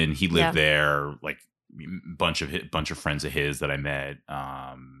cousin. He lived Yeah. there, like bunch of friends of his that I met.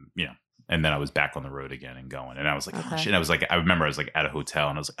 You know, and then I was back on the road again and going. And I was like, oh Okay. shit. I remember I was like at a hotel,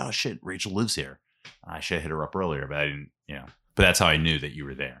 and I was like, oh shit, Rachel lives here. I should have hit her up earlier, but I didn't. You know, but that's how I knew that you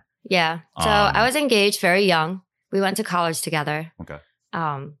were there. Yeah. So I Um, was engaged very young. We went to college together. Okay.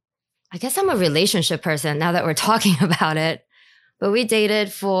 I guess I'm a relationship person now that we're talking about it. But we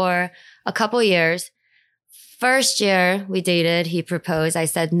dated for a couple years. First year we dated, he proposed. I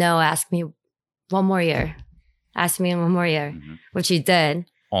said, no, ask me one more year. Ask me in one more year, Mhm. which he did.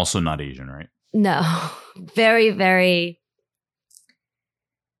 Also not Asian, right? No, very, very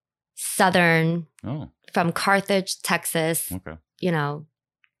Southern, Oh, from Carthage, Texas, okay.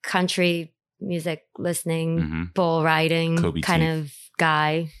 Country music listening, hmm bull riding Kobe kind teeth. of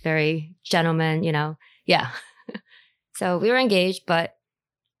guy, very gentleman, Yeah. So we were engaged, but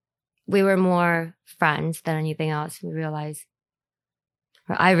we were more friends than anything else. I realized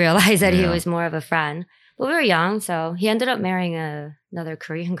that he Yeah. was more of a friend. But we were young, so he ended up marrying another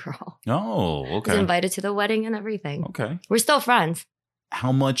Korean girl. Oh, Was okay. invited to the wedding and everything. Okay. We're still friends.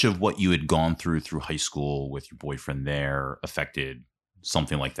 How much of what you had gone through high school with your boyfriend there affected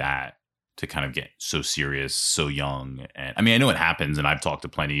something like that to kind of get so serious so young? And I mean, I know it happens, and I've talked to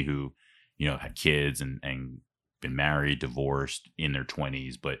plenty who, had kids and been married, divorced in their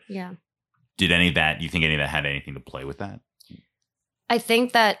 20s, but Yeah. do you think any of that had anything to play with that? I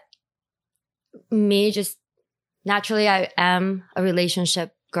think that me just naturally, I am a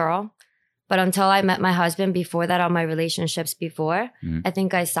relationship girl. But until I met my husband, before that, all my relationships before, Mhm. I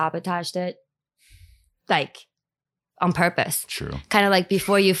think I sabotaged it like on purpose. True. Kind of like,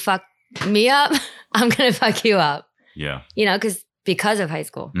 before you fuck me up, I'm going to fuck you up, Yeah. because of high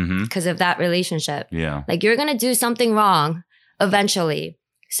school, Mm-hmm. because of that relationship. Yeah. Like, you're going to do something wrong eventually.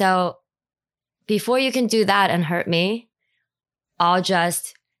 So before you can do that and hurt me, I'll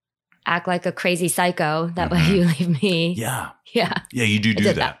just act like a crazy psycho. That way Mhm. you leave me. Yeah. Yeah. Yeah, you do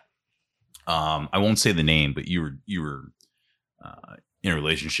did that. I won't say the name, but you were in a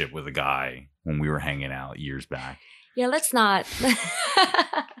relationship with a guy when we were hanging out years back. Yeah, let's not.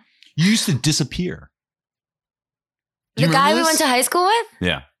 You used to disappear. Do The you guy remember we this? went to high school with?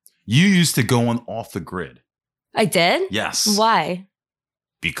 Yeah. You used to go on off the grid. I did? Yes. Why?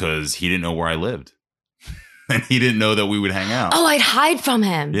 Because he didn't know where I lived. And he didn't know that we would hang out. Oh, I'd hide from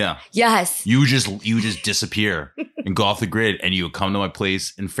him. Yeah. Yes. You would just disappear and go off the grid, and you would come to my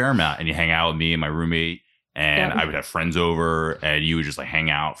place in Fairmount and you hang out with me and my roommate, and Yep. I would have friends over, and you would just like hang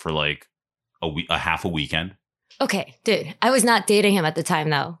out for like a half a weekend. Okay, dude. I was not dating him at the time,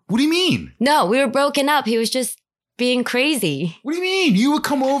 though. What do you mean? No, we were broken up. He was just being crazy. What do you mean? You would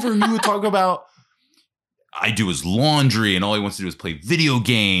come over and you would talk about I do his laundry and all he wants to do is play video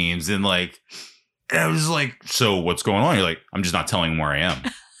games. And like, and I was like, so what's going on? You're like, I'm just not telling him where I am.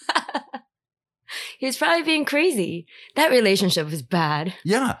 He was probably being crazy. That relationship was bad.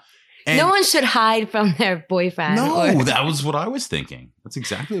 Yeah. And no one should hide from their boyfriend. no, that was what I was thinking. That's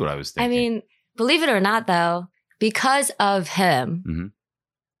exactly what I was thinking. I mean, believe it or not, though, because of him, Mhm.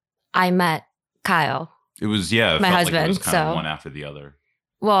 I met Kyle. It was, yeah. It My felt husband, like it was kind of so- one after the other.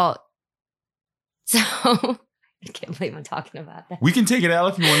 Well, so I can't believe I'm talking about that. We can take it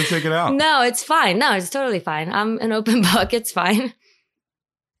out if you want to take it out. No, it's fine. No, it's totally fine. I'm an open book. It's fine.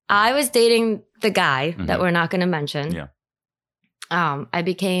 I was dating the guy that Mhm. we're not going to mention. Yeah. I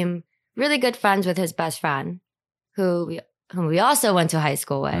became really good friends with his best friend, whom we also went to high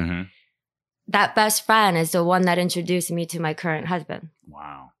school with. Mhm. That best friend is the one that introduced me to my current husband.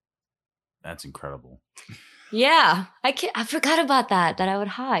 Wow. That's incredible. Yeah, I forgot about that I would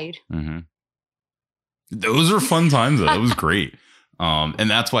hide. Mm-hmm. Those were fun times, though. It was great. And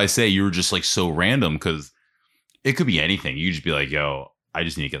that's why I say you were just like so random, because it could be anything. You just be like, yo, I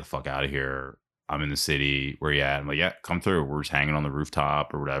just need to get the fuck out of here. I'm in the city. Where you at? I'm like, yeah, come through. We're just hanging on the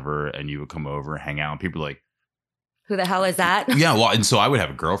rooftop or whatever. And you would come over and hang out. And people were like, Who the hell is that? yeah, well, and so I would have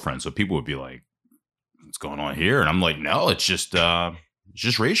a girlfriend. So people would be like, what's going on here? And I'm like, no, it's just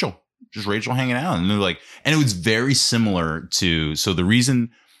Rachel. Just Rachel hanging out. And they're like, and it was very similar to, so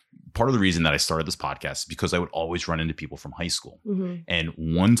part of the reason that I started this podcast is because I would always run into people from high school. Mm-hmm. And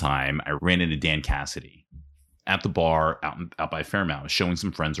one time I ran into Dan Cassidy at the bar out by Fairmount. I was showing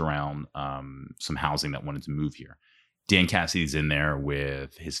some friends around some housing that wanted to move here. Dan Cassidy's in there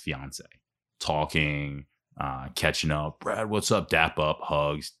with his fiance, talking, catching up. Brad, what's up? Dap up,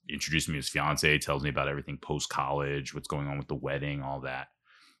 hugs, introduced me to his fiance, tells me about everything post-college, what's going on with the wedding, all that.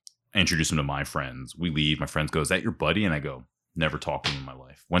 I introduce him to my friends. We leave. My friends go, is that your buddy? And I go, never talked to him in my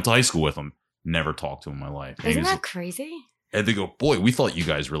life. Went to high school with him. Never talked to him in my life. And Isn't that crazy? And they go, boy, we thought you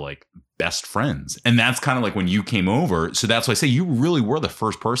guys were like best friends. And that's kind of like when you came over. So that's why I say you really were the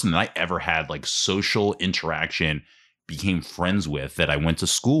first person that I ever had like social interaction, became friends with, that I went to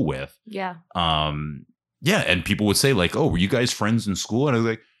school with. Yeah. Yeah. And people would say like, oh, were you guys friends in school? And I was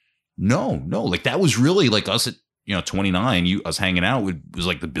like, no. Like that was really like us at, 29, us hanging out was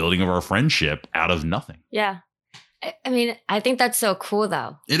like the building of our friendship out of nothing. Yeah. I mean, I think that's so cool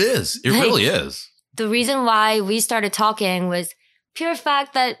though. It is. It really is. The reason why we started talking was pure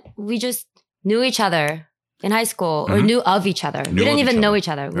fact that we just knew each other in high school or knew of each other. We didn't even know each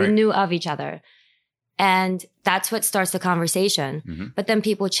other. Right. We knew of each other. And that's what starts the conversation. Mm-hmm. But then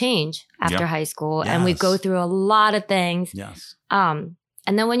people change after high school and we Yes. go through a lot of things. Yes. And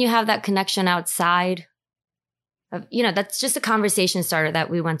then when you have that connection outside of, that's just a conversation starter that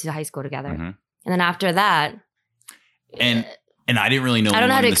we went to high school together. Mhm. And then after that, And I didn't really know I don't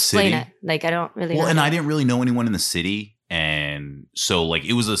know how anyone to in the explain city. it. Like, I don't really Well, know. and I didn't really know anyone in the city. And so like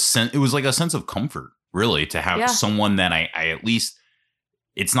it was like a sense of comfort, really, to have Yeah. someone that I at least,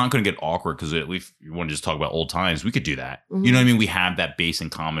 it's not going to get awkward, because at least you want to just talk about old times. We could do that. Mhm. You know what I mean? We have that base in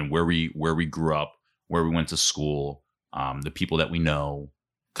common, where we grew up, where we went to school, the people that we know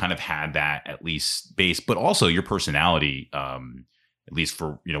kind of had that at least base, but also your personality, at least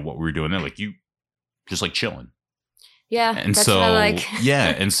for, what we were doing there, like you just like chilling. Yeah, And that's so, what I like. yeah.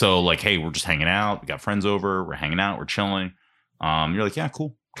 And so like, hey, we're just hanging out. We got friends over. We're hanging out. We're chilling. You're like, yeah,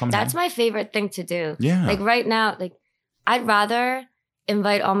 cool. Come That's hang. my favorite thing to do. Yeah. Like right now, like I'd rather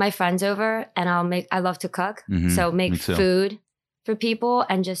invite all my friends over and I love to cook. Mhm. So make Me too. food for people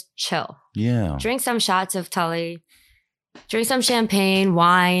and just chill. Yeah. Drink some shots of Tully. Drink some champagne,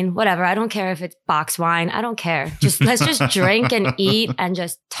 wine, whatever. I don't care if it's box wine. I don't care. Let's just drink and eat and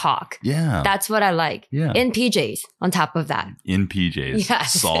just talk. Yeah. That's what I like. Yeah. In PJs on top of that. In PJs.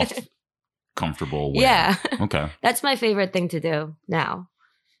 Yes. Soft, comfortable wear. Yeah. Okay. That's my favorite thing to do now.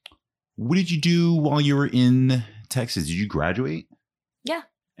 What did you do while you were in Texas? Did you graduate? Yeah.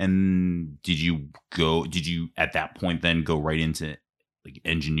 And did you at that point then go right into like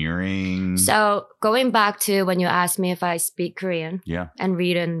engineering? So going back to when you asked me if I speak Korean Yeah. and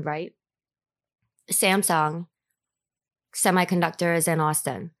read and write, Samsung Semiconductor is in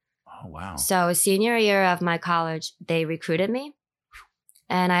Austin. Oh, wow. So senior year of my college, they recruited me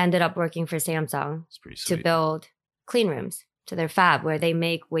and I ended up working for Samsung It's pretty to sweet. build clean rooms to their fab where they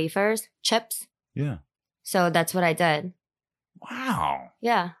make wafers, chips. Yeah. So that's what I did. Wow.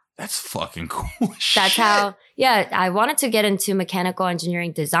 Yeah. That's fucking cool. That's how, yeah, I wanted to get into mechanical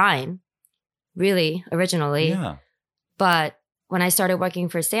engineering design, really, originally. Yeah. But when I started working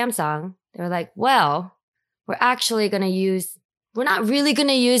for Samsung, they were like, well, we're not really going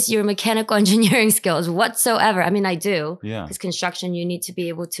to use your mechanical engineering skills whatsoever. I mean, I do. Yeah. Because construction, you need to be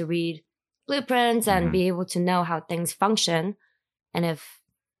able to read blueprints and Mhm. be able to know how things function. And if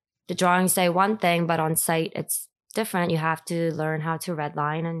the drawings say one thing, but on site it's different, you have to learn how to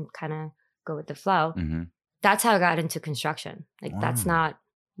redline and kind of go with the flow. Mhm. That's how I got into construction. Like, that's Wow. not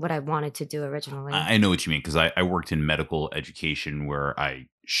what I wanted to do originally. I know what you mean because I worked in medical education where I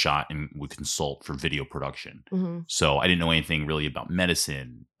shot and would consult for video production. hmm So I didn't know anything really about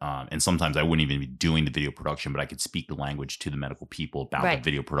medicine. And sometimes I wouldn't even be doing the video production, but I could speak the language to the medical people about Right. the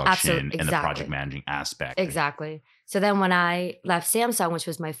video production and the project Exactly. managing aspect. Exactly. So then when I left Samsung, which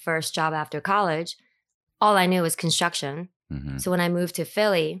was my first job after college, all I knew was construction. Mhm. So when I moved to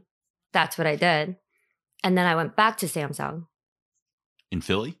Philly, that's what I did. And then I went back to Samsung. In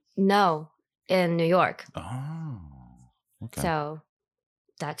Philly? No, in New York. Oh, okay. So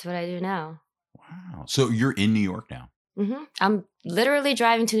that's what I do now. Wow. So you're in New York now? I'm literally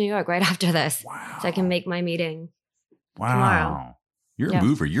driving to New York right after this. Wow. So I can make my meeting. Wow. tomorrow. You're Yeah. a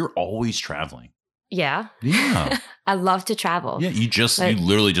mover. You're always traveling. Yeah. Yeah. I love to travel. Yeah. You But-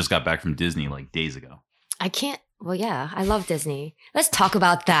 literally just got back from Disney like days ago. I can't. Well, yeah, I love Disney. Let's talk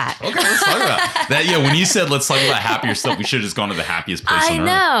about that. Okay, let's talk about that. Yeah, when you said let's talk about happier stuff, we should have just gone to the happiest place I on earth.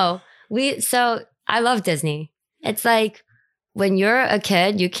 know. So I love Disney. It's like when you're a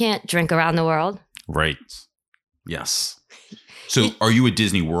kid, you can't drink around the world. Right. Yes. So are you a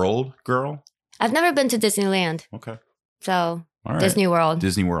Disney World girl? I've never been to Disneyland. Okay. So All right. Disney World.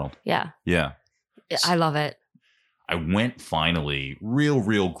 Disney World. Yeah. Yeah. I love it. I went finally,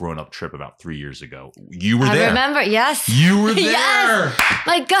 real grown up trip about 3 years ago. You were I there. remember. Yes. You were there. Yes.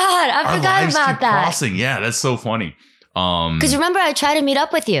 My God, I Our forgot lives keep about that. crossing. Yeah, that's so funny. Because remember, I tried to meet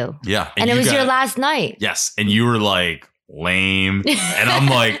up with you, Yeah. and it you was your got- last night. Yes. And you were like, lame. And I'm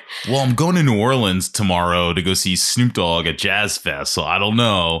like, well, I'm going to New Orleans tomorrow to go see Snoop Dogg at Jazz Fest. So I don't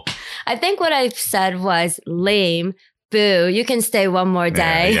know. I think what I said was lame. Boo. You can stay one more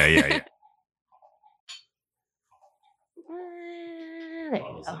day. Yeah. There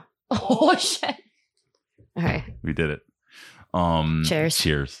you go. Oh shit. All right. We did it. Cheers.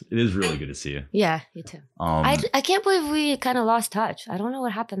 Cheers. It is really good to see you. Yeah, you too. I can't believe we kind of lost touch. I don't know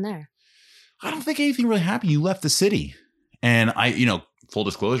what happened there. I don't think anything really happened. You left the city. And full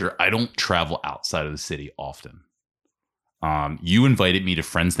disclosure, I don't travel outside of the city often. You invited me to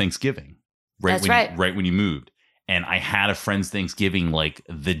Friends Thanksgiving. That's right. Right when you moved. And I had a Friends Thanksgiving like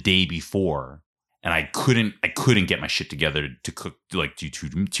the day before. And I couldn't get my shit together to cook, to like do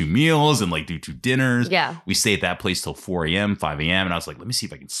two meals and like do 2 dinners. Yeah. We stayed at that place till 4 a.m., 5 a.m. And I was like, let me see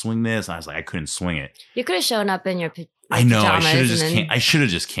if I can swing this. And I was like, I couldn't swing it. You could have shown up in your I know. I pajamas should have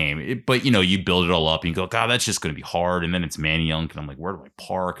just came. But you build it all up and you go, God, that's just going to be hard. And then it's Manayunk. And I'm like, where do I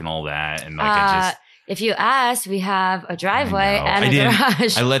park and all that? And like, if you ask, we have a driveway know. and I a didn't-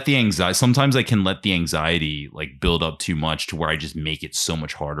 garage. I let the anxiety, sometimes I can let the anxiety like build up too much to where I just make it so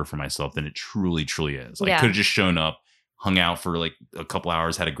much harder for myself than it truly is. Like, I Yeah. could have just shown up, hung out for like a couple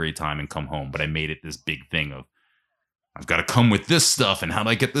hours, had a great time and come home. But I made it this big thing of, I've got to come with this stuff and how do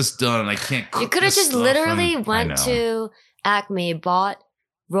I get this done? And I can't cook You could have this just stuff, literally and- I went know. to Acme, bought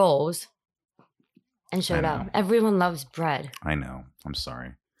rolls, and showed I up. know. Everyone loves bread. I know. I'm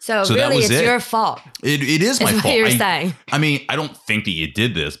sorry. So So that really, was it's it. your fault. It is my Is what fault. you're saying. I mean, I don't think that you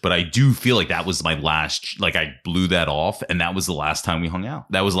did this, but I do feel like that was my last, like I blew that off and that was the last time we hung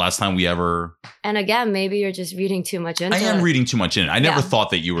out. That was the last time we ever. And again, maybe you're just reading too much into I am it. reading too much in it. I never Yeah.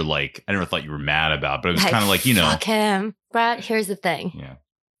 thought that you were like, I never thought you were mad about, but it was kind of like, fuck him. Brad, here's the thing. Yeah.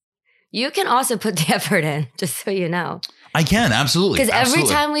 You can also put the effort in, just so you know. I can, absolutely. Because every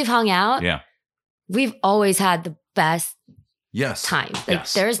Absolutely. time we've hung out, Yeah. we've always had the best Yes. time. Like,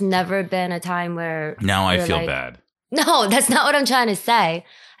 Yes. there's never been a time where Now I we're feel like- bad. No, that's not what I'm trying to say.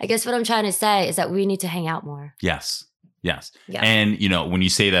 I guess what I'm trying to say is that we need to hang out more. Yes. Yes. Yeah. And, when you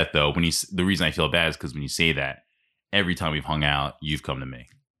say that though, the reason I feel bad is because when you say that, every time we've hung out, you've come to me.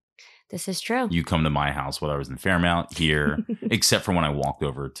 This is true. You come to my house, whether I was in Fairmount here, except for when I walked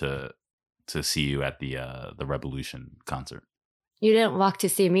over to see you at the Revolution concert. You didn't walk to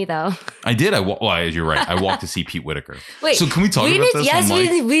see me though. I did. You're right. I walked to see Pete Whitaker. Wait. So can we talk we about need, this? Yes, on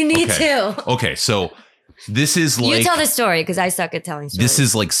mic? we need Okay. to. Okay, so this is like You tell the story because I suck at telling stories. this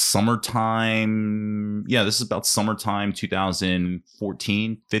is like summertime. Yeah, this is about summertime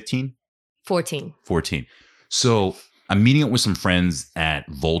 2014, 15, 14. 14. So I'm meeting up with some friends at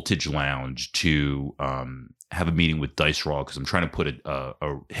Voltage Lounge to have a meeting with Dice Raw because I'm trying to put a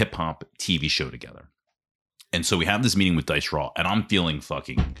hip hop TV show together. And so we have this meeting with Dice Raw, and I'm feeling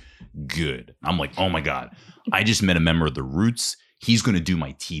fucking good. I'm like, oh my God, I just met a member of the Roots. He's going to do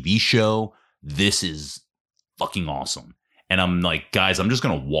my TV show. This is fucking awesome. And I'm like, guys, I'm just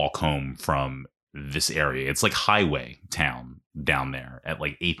going to walk home from this area. It's like highway town down there at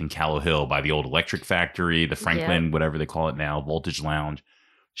like 8th and Callow Hill by the old electric factory, the Franklin, whatever they call it now, Voltage Lounge,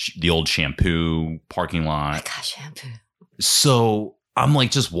 the old shampoo parking lot. Oh my gosh, shampoo. So I'm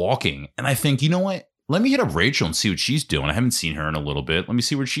like just walking and I think, you know what? Let me hit up Rachel and see what she's doing. I haven't seen her in a little bit. Let me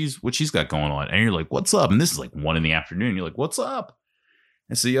see what she's got going on. And you're like, what's up? And this is like 1 PM. You're like, what's up?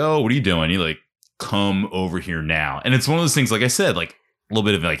 I say, yo, what are you doing? You're like, come over here now. And it's one of those things, like I said, like a little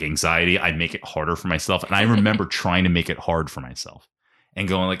bit of like anxiety. I make it harder for myself. And I remember trying to make it hard for myself and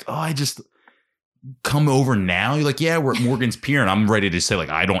going like, oh, I just come over now. You're like, yeah, we're at Morgan's Pier. And I'm ready to say like,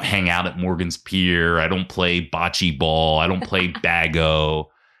 I don't hang out at Morgan's Pier. I don't play bocce ball. I don't play bago.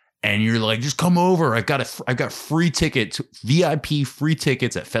 And you're like, just come over. I've got free tickets, VIP free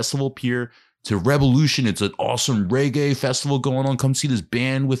tickets at Festival Pier to Revolution. It's an awesome reggae festival going on. Come see this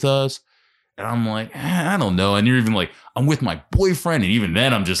band with us. And I'm like, I don't know. And you're even like, I'm with my boyfriend. And even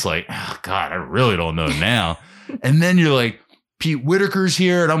then I'm just like, oh God, I really don't know now. And then you're like, Pete Whitaker's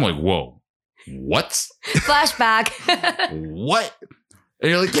here. And I'm like, whoa, what? Flashback. What? And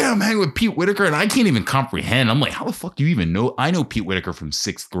you're like, yeah, I'm hanging with Pete Whitaker. And I can't even comprehend. I'm like, how the fuck do you even know? I know Pete Whitaker from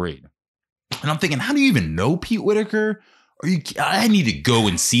 6th grade. And I'm thinking, how do you even know Pete Whitaker? I need to go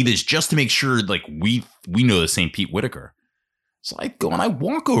and see this just to make sure like we know the same Pete Whitaker. So I go and I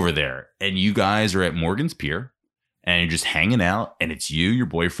walk over there and you guys are at Morgan's Pier and you're just hanging out and it's you, your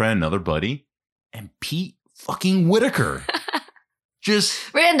boyfriend, another buddy, and Pete fucking Whitaker.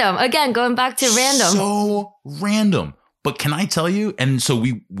 Just random. Again, going back to random. So random. But can I tell you? And so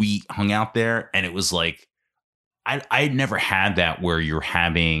we hung out there and it was like, I'd never had that where you're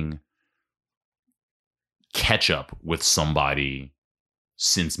having catch up with somebody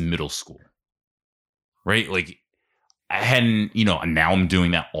since middle school, right? Like I hadn't, you know, and now I'm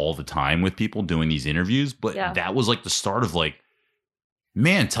doing that all the time with people doing these interviews, but that was like the start of like,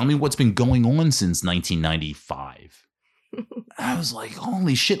 man, tell me what's been going on since 1995. I was like,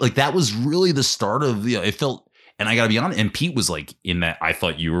 holy shit. Like that was really the start of the, it felt, and I gotta be honest, and Pete was like in that, I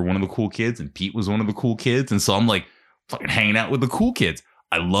thought you were one of the cool kids and Pete was one of the cool kids. And so I'm like fucking hanging out with the cool kids.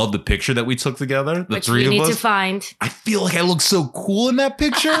 I love the picture that we took together. The Which three of us. We need to find. I feel like I look so cool in that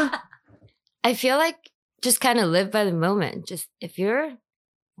picture. I feel like just kind of live by the moment. Just if you're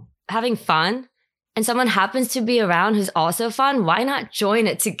having fun and someone happens to be around who's also fun, why not join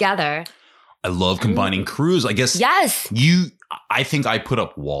it together? I love combining crews. I guess yes. I think I put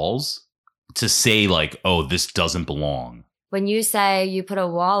up walls to say like, oh, this doesn't belong. When you say you put a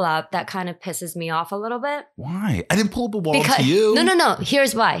wall up, that kind of pisses me off a little bit. Why? I didn't pull up a wall to you. No.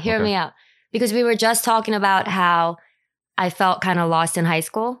 Here's why. Hear me out. Because we were just talking about how I felt kind of lost in high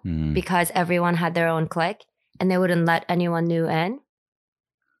school because everyone had their own clique and they wouldn't let anyone new in,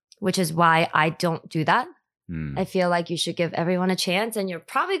 which is why I don't do that. I feel like you should give everyone a chance and you're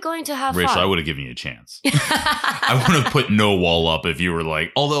probably going to have Rich, fun. I would have given you a chance. I would have put no wall up if you were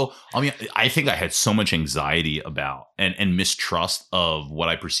like, although, I mean, I think I had so much anxiety about and mistrust of what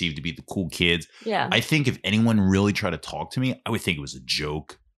I perceived to be the cool kids. Yeah. I think if anyone really tried to talk to me, I would think it was a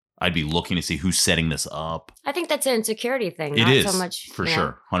joke. I'd be looking to see who's setting this up. I think that's an insecurity thing. It not is, so much, for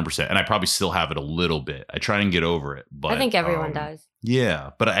sure, 100%. And I probably still have it a little bit. I try and get over it. But I think everyone does.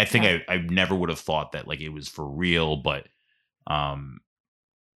 Yeah, but I think I never would have thought that like it was for real. But I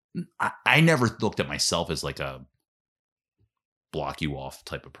never looked at myself as like a block you off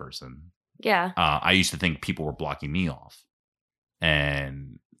type of person. Yeah. I used to think people were blocking me off.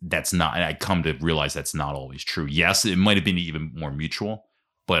 And that's not, I come to realize that's not always true. Yes, it might have been even more mutual.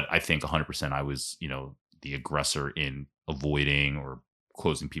 But I think 100% I was, you know, the aggressor in avoiding or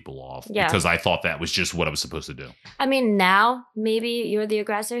closing people off because I thought that was just what I was supposed to do. I mean, now maybe you're the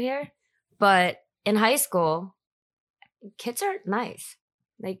aggressor here, but in high school, kids are nice.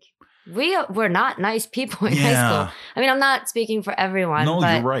 Like we're not nice people in high school. I mean, I'm not speaking for everyone. No,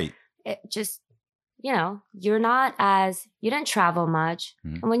 but you're right. It just, you know, you didn't travel much.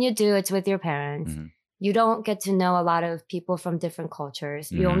 And when you do, it's with your parents. You don't get to know a lot of people from different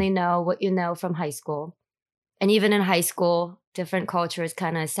cultures. You only know what you know from high school. And even in high school, different cultures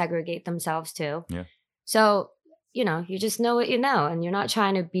kind of segregate themselves too. Yeah. So, you know, you just know what you know and you're not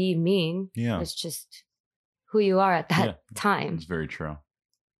trying to be mean. Yeah. It's just who you are at that time. It's very true.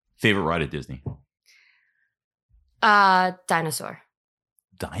 Favorite ride at Disney? Dinosaur.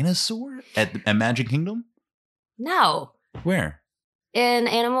 Dinosaur? At Magic Kingdom? No. Where? In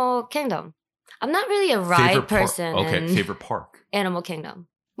Animal Kingdom. I'm not really a ride person. Okay, favorite park. Animal Kingdom.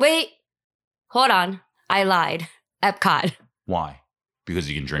 Wait, hold on. I lied. Epcot. Why? Because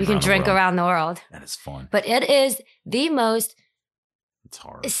you can drink. You can drink around the world. That is fun. But it is the most it's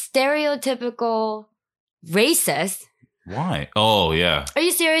hard. Stereotypical racist Why? Oh, yeah. Are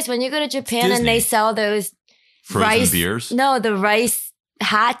you serious? When you go to Japan and they Disney. sell those Frozen rice beers? No, the rice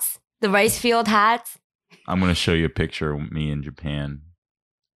hats, the rice field hats. I'm going to show you a picture of me in Japan.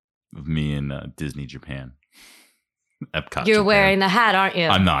 Of me in Disney Japan. Epcot You're Japan. wearing the hat, aren't you?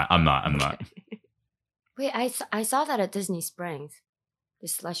 I'm not. Wait, I saw that at Disney Springs. The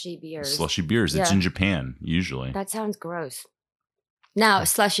slushy beers. Slushy beers. It's Yeah. in Japan, usually. That sounds gross. Now,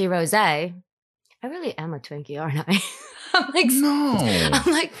 slushy rosé. I really am a Twinkie, aren't I? No.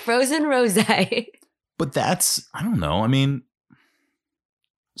 I'm like frozen rosé. But that's, I don't know. I mean,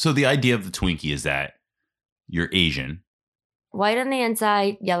 so the idea of the Twinkie is that you're Asian. White on the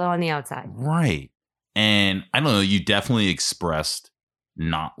inside, yellow on the outside. Right. And I don't know, you definitely expressed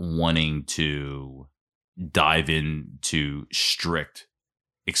not wanting to dive into strict,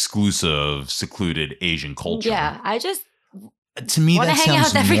 exclusive, secluded Asian culture. Yeah, I just To me, want to that hang out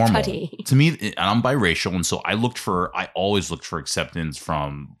sounds with normal. everybody. To me, and I'm biracial, and so I always looked for acceptance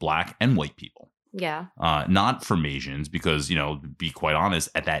from Black and white people. Yeah. Not from Asians, because, to be quite honest,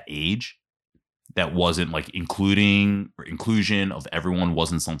 at that age, that wasn't like inclusion of everyone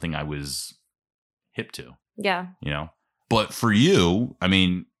wasn't something I was hip to, Yeah. But for you, I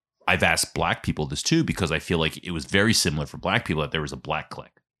mean, I've asked Black people this too, because I feel like it was very similar for Black people that there was a Black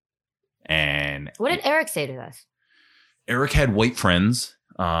clique. And What did Eric say to this? Eric had white friends.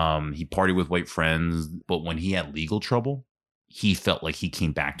 He partied with white friends, but when he had legal trouble, he felt like he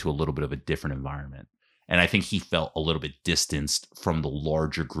came back to a little bit of a different environment. And I think he felt a little bit distanced from the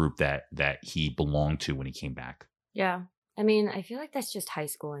larger group that he belonged to when he came back. Yeah. I mean, I feel like that's just high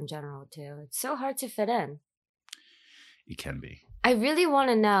school in general, too. It's so hard to fit in. It can be. I really want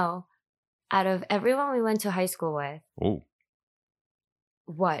to know, out of everyone we went to high school with, Oh,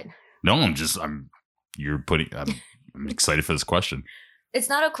 what? no, I'm excited for this question. It's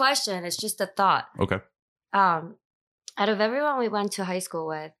not a question. It's just a thought. Okay. Out of everyone we went to high school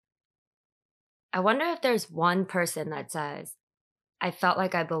with, I wonder if there's one person that says, I felt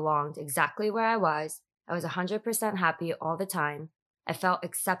like I belonged exactly where I was. I was 100% happy all the time. I felt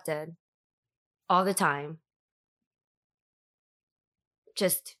accepted all the time.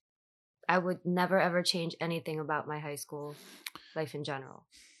 Just, I would never ever change anything about my high school life in general.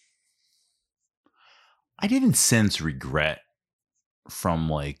 I didn't sense regret from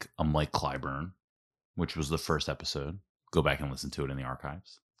like a Mike Clyburn, which was the first episode. Go back and listen to it in the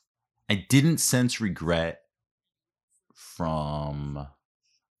archives. I didn't sense regret from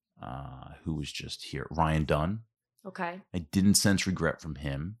who was just here, Ryan Dunn. Okay. I didn't sense regret from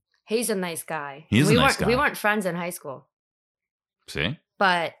him. He's a nice guy. He is a nice guy. We weren't friends in high school, See?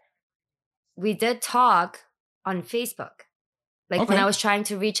 but we did talk on Facebook. Like when Okay. I was trying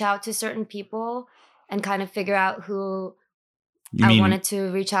to reach out to certain people and kind of figure out who You I mean, wanted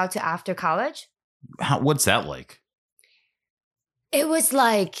to reach out to after college. what's that like? It was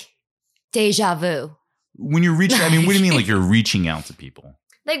like deja vu. When you're reaching, I mean, what do you mean like you're reaching out to people?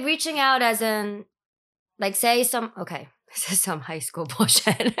 Like reaching out as in, like say okay, this is some high school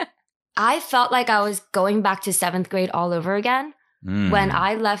bullshit. I felt like I was going back to 7th grade all over again when Mm.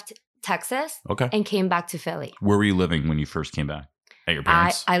 I left Texas Okay. and came back to Philly. Where were you living when you first came back? At your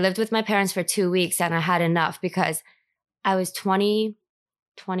parents'? I lived with my parents for 2 weeks and I had enough because I was 20,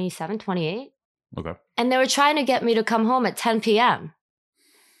 27, 28. Okay. And they were trying to get me to come home at 10 p.m.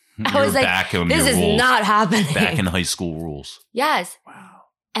 I You're was like, back on this your is rules. not happening. Back in high school rules. Yes. Wow.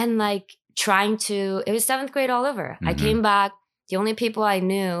 And like it was 7th grade all over. I Mhm. came back. The only people I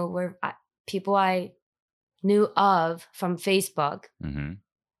knew were people I knew of from Facebook. Mm-hmm.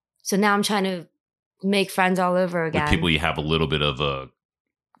 So now I'm trying to make friends all over again. With people you have a little bit of a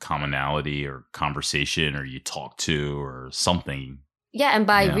commonality or conversation or you talk to or something. Yeah. And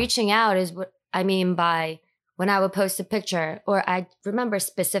by Yeah. reaching out is what I mean by when I would post a picture, or I remember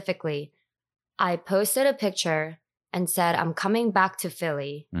specifically, I posted a picture and said, I'm coming back to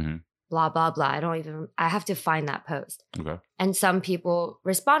Philly, Mm-hmm. blah, blah, blah. I have to find that post. Okay. And some people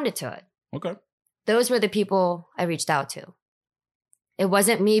responded to it. Okay. Those were the people I reached out to. It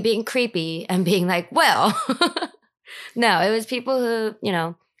wasn't me being creepy and being like, well, no, it was people who,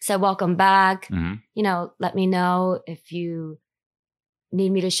 said, welcome back. Mm-hmm. Let me know if you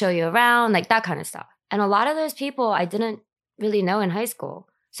need me to show you around, like that kind of stuff. And a lot of those people I didn't really know in high school.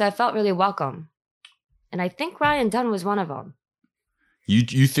 So I felt really welcome. And I think Ryan Dunn was one of them.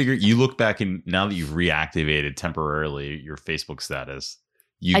 You figure, you look back and now that you've reactivated temporarily your Facebook status.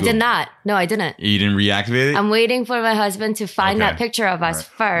 I did not. No, I didn't. You didn't reactivate it? I'm waiting for my husband to find that Okay. picture of us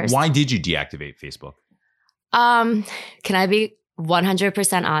first. Why did you deactivate Facebook? Can I be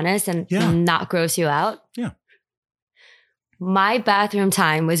 100% honest and Yeah. not gross you out? Yeah. My bathroom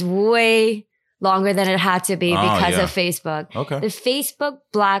time was way longer than it had to be because yeah. of Facebook. Okay. The Facebook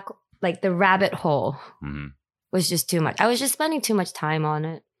black, like the rabbit hole Mm-hmm. was just too much. I was just spending too much time on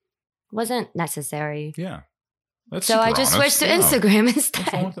it. It wasn't necessary. Yeah. That's So I super just honest. switched to Yeah. Instagram What's wrong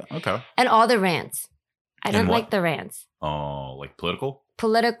instead. with that? Okay. And all the rants. I And don't what? like the rants. Oh, like political?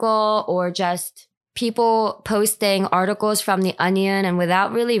 Political or just people posting articles from The Onion and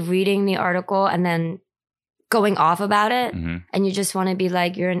without really reading the article and then going off about it. Mm-hmm. And you just want to be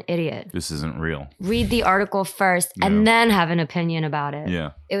like, you're an idiot. This isn't real. Read the article first Yeah. and then have an opinion about it.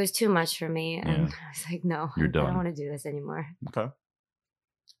 Yeah. It was too much for me. And Yeah. I was like, no, You're I done. don't want to do this anymore. Okay.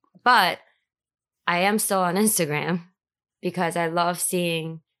 But I am still on Instagram because I love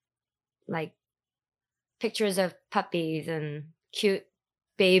seeing like pictures of puppies and cute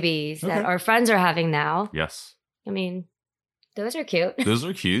babies that Okay. our friends are having now. Yes. I mean, those are cute. Those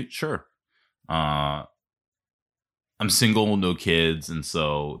are cute. Sure. I'm single, no kids. And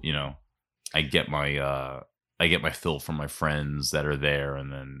so, you know, I get my fill from my friends that are there.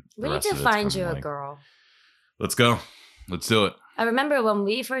 And then the We need rest to of it's find kinda you a like, girl. Let's go. Let's do it. I remember when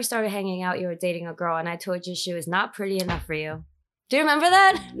we first started hanging out, you were dating a girl and I told you she was not pretty enough for you. Do you remember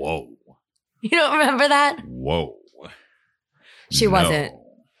that? Whoa. You don't remember that? Whoa. She wasn't.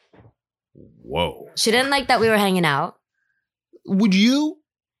 Whoa. She didn't like that we were hanging out. Would you?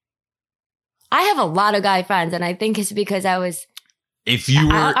 I have a lot of guy friends, and I think it's because I was. If you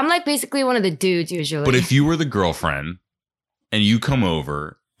were. I'm like basically one of the dudes usually. But if you were the girlfriend and you come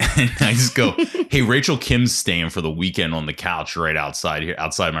over and I just go, hey, Rachel Kim's staying for the weekend on the couch right outside here,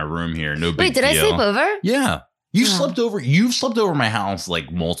 outside my room here. No big Wait, did I deal. sleep over? Yeah. You've Oh. slept over. You've slept over my house like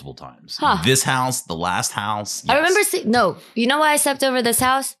multiple times. Huh. This house, the last house. I yes. remember. No, you know why I slept over this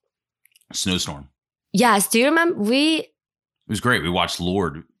house? Snowstorm. Yes. Do you remember It was great. We watched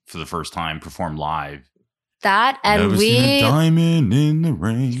Lord for the first time perform live. that? And Never seen a diamond in the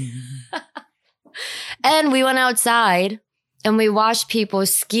rain. we went outside and we watched people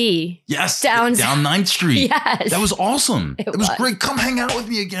ski. Yes. Down 9th Street. Yes. That was awesome. It It was was. great. Come hang out with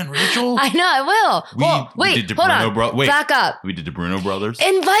me again, Rachel. I know. I will. We Wait. did the Hold Bruno on. Wait. Back up. We did the Bruno Brothers.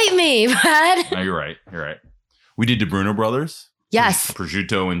 Invite me, Brad. No, you're right. You're right. We did the Bruno Brothers. Yes.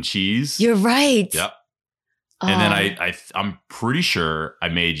 Prosciutto and cheese. You're right. Yep. And then Oh. I'm pretty sure I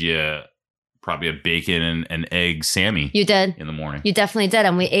made you probably a bacon and egg Sammy You did. in the morning. You definitely did.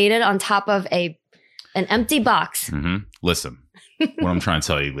 And we ate it on top of an empty box. Mm-hmm. Listen, what I'm trying to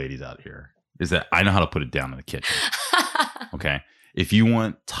tell you ladies out here is that I know how to put it down in the kitchen. Okay. If you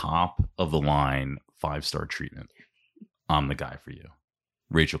want top of the line 5-star treatment, I'm the guy for you.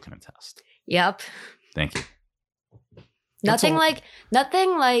 Rachel can attest. Yep. Thank you. That's Nothing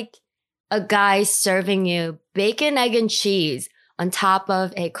all. like a guy serving you bacon, egg, and cheese on top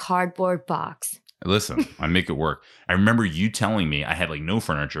of a cardboard box. Listen, I make it work. I remember you telling me I had like no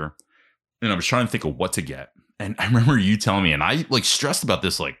furniture and I was trying to think of what to get. And I remember you telling me, and I like stressed about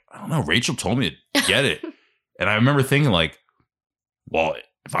this, like, I don't know, Rachel told me to get it. And I remember thinking like, well,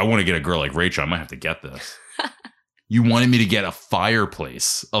 if I want to get a girl like Rachel, I might have to get this. You wanted me to get a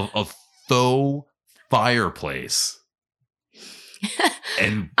fireplace, a faux fireplace.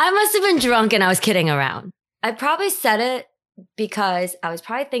 And I must have been drunk and I was kidding around. I probably said it because I was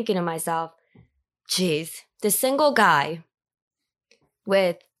probably thinking to myself, geez, this single guy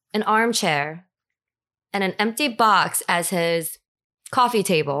with an armchair and an empty box as his coffee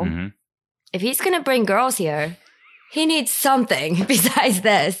table, mhm. if he's going to bring girls here, he needs something besides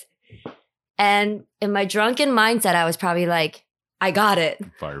this. And in my drunken mindset, I was probably like, I got it.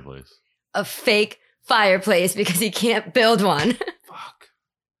 Fireplace. A fake fireplace because he can't build one. Fuck.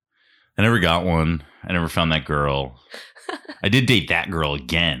 I never got one. I never found that girl. I did date that girl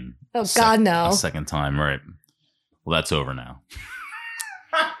again. Oh, God, no. A second time, right. Well, that's over now.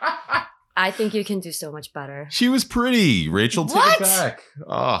 I think you can do so much better. She was pretty. Rachel, take What? it back.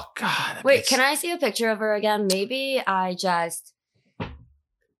 Oh, God. that Wait, bitch- can I see a picture of her again? Maybe I just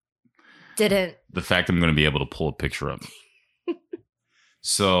didn't. The fact I'm going to be able to pull a picture up.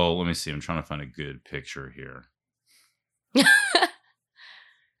 So, let me see. I'm trying to find a good picture here.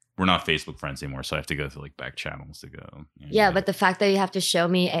 We're not Facebook friends anymore, so I have to go through like back channels to go. Yeah, but the fact that you have to show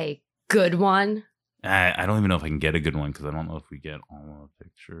me a good one. I don't even know if I can get a good one because I don't know if we get all the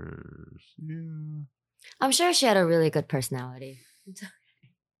pictures. Yeah. I'm sure she had a really good personality.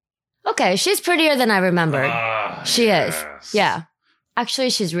 Okay, she's prettier than I remembered. She is. Yeah.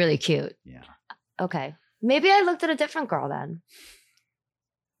 Actually, she's really cute. Yeah. Okay. Maybe I looked at a different girl then.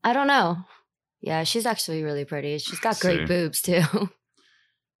 I don't know. Yeah, she's actually really pretty. She's got great See. boobs too.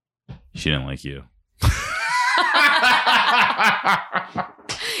 She didn't like you.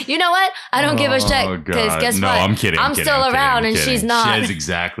 You You know what? I don't give a shit because guess no, what? I'm kidding. I'm kidding, still I'm around kidding, and she's not. She is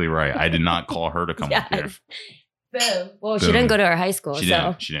exactly right. I did not call her to come up here. Boom. Well, she Boom. didn't go to our high school, She so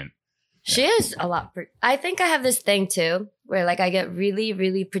didn't. She didn't. she is a lot. I think I have this thing too, where like I get really,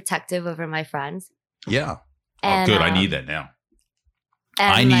 really protective over my friends. Yeah. And, good. I need that now.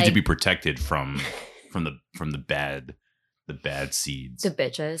 I need to be protected from the bad seeds. the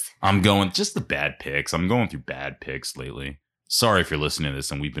bitches. I'm going just the bad pics. I'm going through bad pics lately. Sorry if you're listening to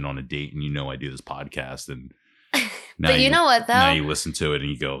this and we've been on a date and you know I do this podcast and now But you know what though? Now you listen to it and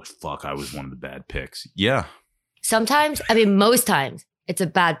you go, fuck, I was one of the bad pics. Yeah. Sometimes, I mean, most times, it's a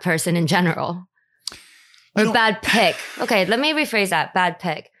bad person in general. Or bad pick. Okay, let me rephrase that. Bad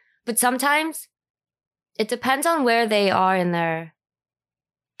pick. But sometimes it depends on where they are in their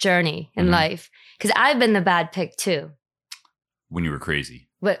journey in life. Because I've been the bad pick too. When you were crazy.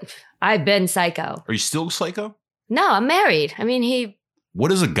 But I've been psycho. Are you still psycho? No, I'm married. I mean, What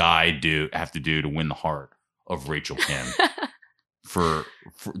does a guy have to do to win the heart of Rachel Kim for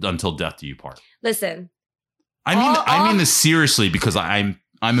until death do you part? Listen. I mean this seriously because I'm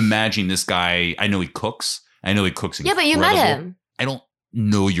imagining this guy. I know he cooks. I know he cooks incredible. Yeah, but you met him. I don't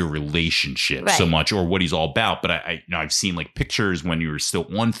know your relationship so much or what he's all about, but I've seen like pictures when you were still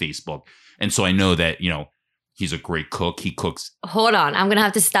on Facebook, and so I know that he's a great cook. He cooks. Hold on, I'm gonna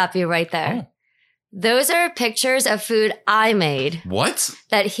have to stop you right there. Oh. Those are pictures of food I made. What?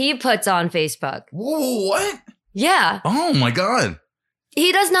 That he puts on Facebook. Whoa, what? Yeah. Oh my God.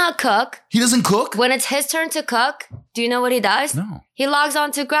 He does not cook. He doesn't cook? When it's his turn to cook, do you know what he does? No. He logs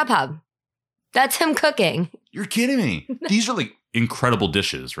on to Grubhub. That's him cooking. You're kidding me. These are like incredible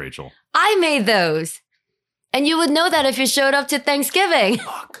dishes, Rachel. I made those. And you would know that if you showed up to Thanksgiving.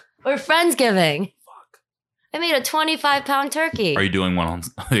 Fuck. Or Friendsgiving. Fuck. I made a 25-pound turkey. Are you doing one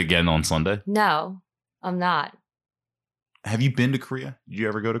again on Sunday? No, I'm not. Have you been to Korea? Did you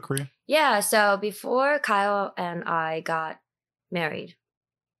ever go to Korea? Yeah, so before Kyle and I got married,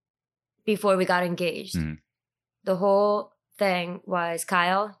 before we got engaged, the whole thing was,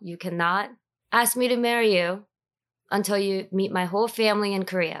 Kyle, you cannot ask me to marry you until you meet my whole family in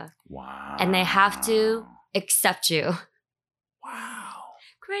Korea. Wow. And they have to accept you. Wow.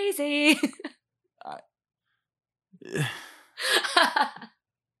 Crazy.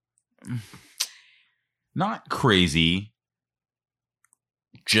 Not crazy,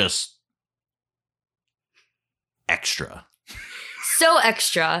 just extra. So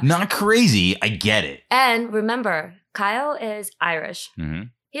extra. Not crazy. I get it. And remember, Kyle is Irish. Mm-hmm.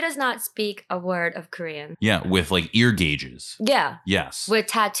 He does not speak a word of Korean. Yeah, with like ear gauges. Yeah. Yes. With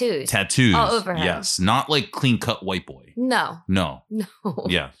tattoos. Tattoos. All over him. Yes. Not like clean cut white boy. No. No. No.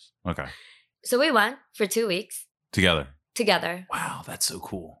 Yes. Okay. So we went for 2 weeks. Together. Wow, that's so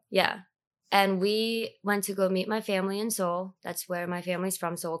cool. Yeah. And we went to go meet my family in Seoul. That's where my family's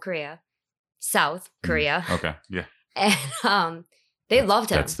from, Seoul, Korea. South Korea. Okay. Yeah. And they loved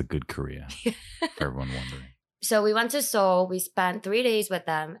him. That's the good Korea. For everyone wondering. So we went to Seoul. We spent 3 days with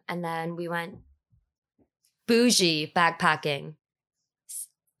them. And then we went bougie backpacking,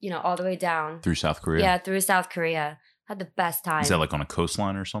 all the way down. Through South Korea? Yeah, through South Korea. Had the best time. Is that like on a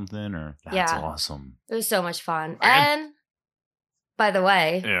coastline or something? Or that's awesome. It was so much fun. And by the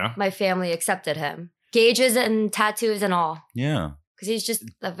way, my family accepted him. Gauges and tattoos and all. Yeah. Because he's just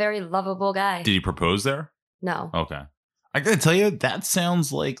a very lovable guy. Did he propose there? No. Okay. I gotta tell you, that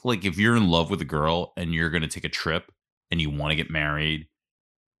sounds like if you're in love with a girl and you're gonna take a trip and you want to get married,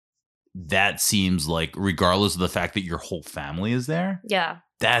 that seems like, regardless of the fact that your whole family is there, yeah,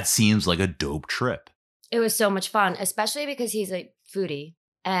 that seems like a dope trip. It was so much fun, especially because he's a foodie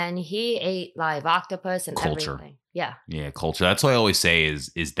and he ate live octopus and culture. Everything. Yeah. Yeah, culture. That's what I always say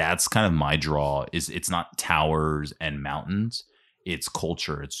is that's kind of my draw. Is it's not towers and mountains, it's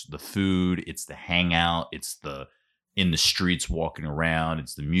culture. It's the food, it's the hangout, it's the in the streets walking around,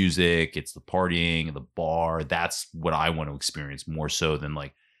 it's the music, it's the partying, the bar. That's what I want to experience more so than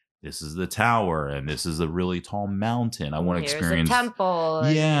this is the tower and this is a really tall mountain. I want to experience a temple.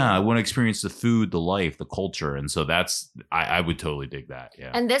 Yeah, I want to experience the food, the life, the culture. And so I would totally dig that.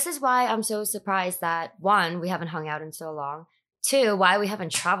 Yeah. And this is why I'm so surprised that 1, we haven't hung out in so long. 2, why we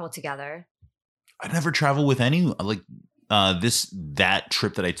haven't traveled together. I never traveled with any that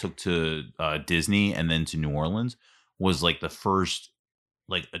trip that I took to Disney and then to New Orleans was the first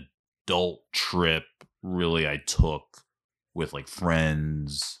adult trip really I took with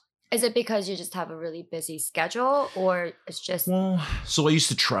friends. Is it because you just have a really busy schedule or it's just... Well, so I used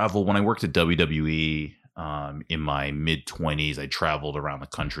to travel when I worked at WWE in my mid-20s. I traveled around the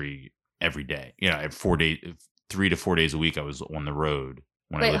country every day. I had 3 to 4 days a week I was on the road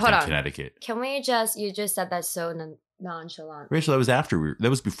when I lived in Connecticut. Can we you just said that so nonchalant. Rachel, that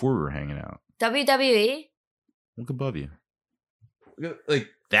was before we were hanging out. WWE? Look above you. Like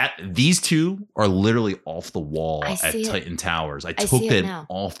that, these two are literally off the wall at Titan Towers. I took them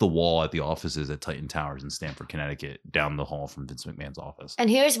off the wall at the offices at Titan Towers in Stamford, Connecticut, down the hall from Vince McMahon's office. And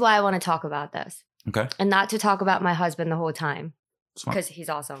here's why I want to talk about this. Okay. And not to talk about my husband the whole time. Because he's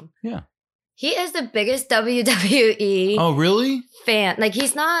awesome. Yeah. He is the biggest WWE oh, really? fan. Like,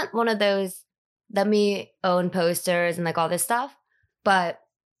 he's not one of those let me own posters and like all this stuff. But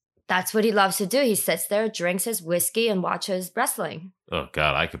that's what he loves to do. He sits there, drinks his whiskey, and watches wrestling. Oh,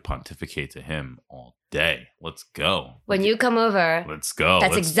 God, I could pontificate to him all day. Let's go. When you come over, let's go.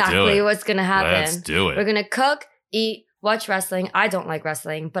 That's exactly what's going to happen. Let's do it. We're going to cook, eat, watch wrestling. I don't like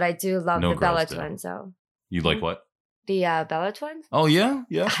wrestling, but I do love the Bella Twins. So you like what? The Bella Twins? Oh, yeah?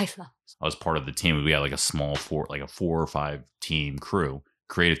 Yeah. I was part of the team. We had like a small 4 or 5 team crew,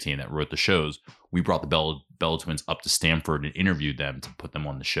 creative team that wrote the shows. We brought the Bella Twins up to Stamford and interviewed them to put them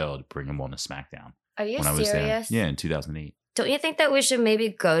on the show, to bring them on to SmackDown. Are you serious? I was there. Yeah, in 2008. Don't you think that we should maybe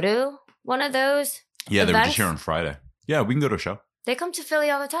go to one of those Yeah, they were just here on Friday. Yeah, we can go to a show. They come to Philly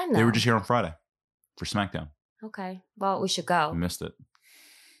all the time, though. They were just here on Friday for SmackDown. Okay. Well, we should go. We missed it.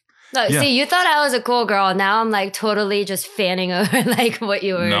 No, see, you thought I was a cool girl. Now I'm like totally just fanning over like what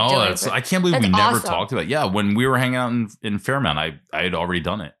you were doing. No, I can't believe we never talked about it. Yeah, when we were hanging out in Fairmount, I had already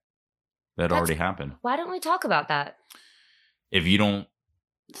done it. That already happened. Why don't we talk about that? If you don't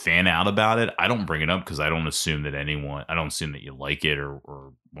fan out about it, I don't bring it up because I don't assume that you like it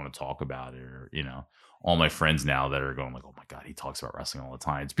or want to talk about it, or, you know, all my friends now that are going like, oh my God, he talks about wrestling all the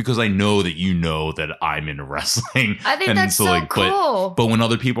time. It's because I know that you know that I'm into wrestling. I think that's so cool. But when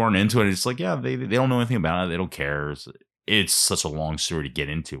other people aren't into it, it's like, yeah, they don't know anything about it. They don't care. It's such a long story to get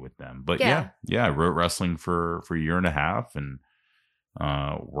into with them. But yeah, I wrote wrestling for a year and a half and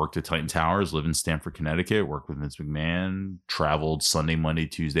worked at Titan Towers, lived in Stamford, Connecticut, worked with Vince McMahon, traveled Sunday, Monday,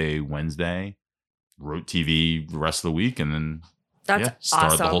 Tuesday, Wednesday, wrote TV the rest of the week, and then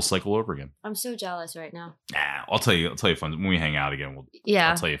started the whole cycle over again. I'm so jealous right now. I'll tell you fun when we hang out again.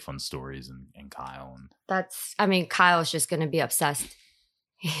 I'll tell you fun stories and Kyle and Kyle's just gonna be obsessed.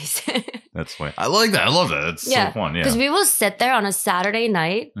 That's why I like that. I love that. It's so fun. Yeah, because we will sit there on a Saturday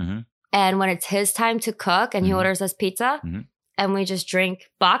night, and when it's his time to cook, and he orders us pizza. And we just drink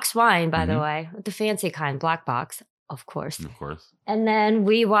box wine, by the way, the fancy kind, black box, of course. Of course. And then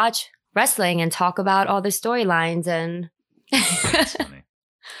we watch wrestling and talk about all the storylines. And that's funny.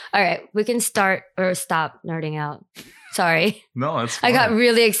 All right, we can start or stop nerding out. Sorry. No, that's fine. I got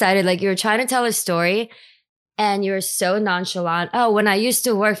really excited. Like, you were trying to tell a story and you were so nonchalant. Oh, when I used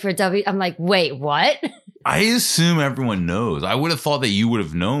to work for I'm like, wait, what? I assume everyone knows. I would have thought that you would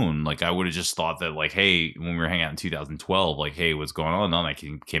have known. Like, I would have just thought that, like, hey, when we were hanging out in 2012, like, hey, what's going on? And then I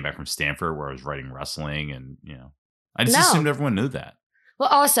came back from Stanford where I was writing wrestling, and, you know, I just assumed everyone knew that. Well,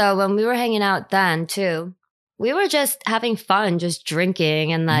 also, when we were hanging out then, too, we were just having fun, just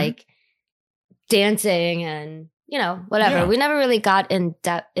drinking and, like, dancing and, you know, whatever. Yeah. We never really got in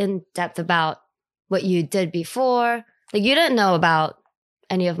depth about what you did before. Like, you didn't know about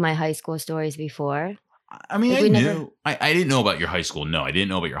any of my high school stories before. I mean, like, I knew. I didn't know about your high school. No, I didn't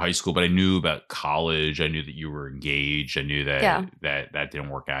know about your high school, but I knew about college. I knew that you were engaged. I knew that that didn't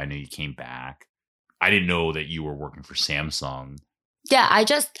work out. I knew you came back. I didn't know that you were working for Samsung. Yeah, I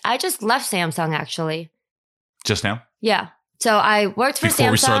just left Samsung, actually. Just now? Yeah. So I worked for Samsung.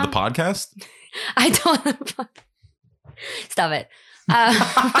 Before we started the podcast? I don't. Stop it.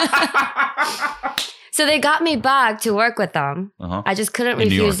 So they got me back to work with them. I just couldn't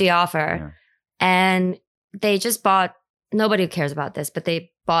refuse the offer. Yeah. And they just bought, nobody cares about this, but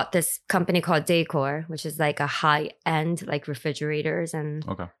they bought this company called Decor, which is like a high-end, like refrigerators and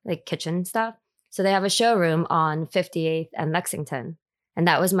like kitchen stuff. So they have a showroom on 58th and Lexington. And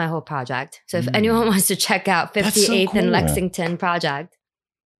that was my whole project. So if anyone wants to check out 58th and Lexington project,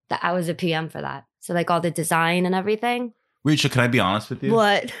 that I was a PM for that. So like all the design and everything. Rachel, can I be honest with you?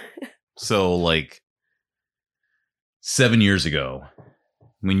 What? So like 7 years ago,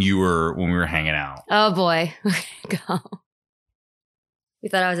 when we were hanging out. Oh boy. Go. You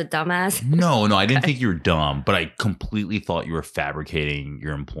thought I was a dumbass? No, I didn't think you were dumb, but I completely thought you were fabricating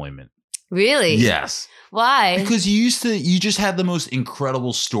your employment. Really? Yes. Why? Because you just had the most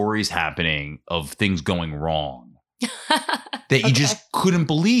incredible stories happening of things going wrong that you just couldn't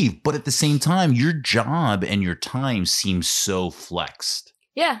believe. But at the same time, your job and your time seems so flexed.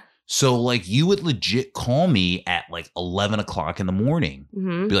 Yeah. So like you would legit call me at like 11 o'clock in the morning,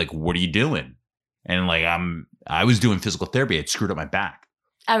 be like, what are you doing? And like, I was doing physical therapy. I'd screwed up my back.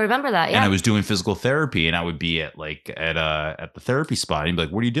 I remember that. Yeah. And I was doing physical therapy and I would be at the therapy spot and you'd be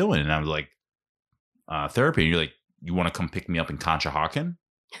like, what are you doing? And I was like, therapy. And you're like, you want to come pick me up in Conshohocken?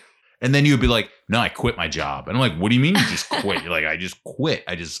 And then you would be like, no, I quit my job. And I'm like, what do you mean you just quit? You're like, I just quit.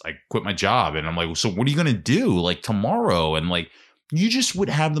 I quit my job. And I'm like, so what are you going to do like tomorrow? And like, you just would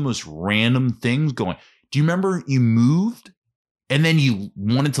have the most random things going. Do you remember you moved and then you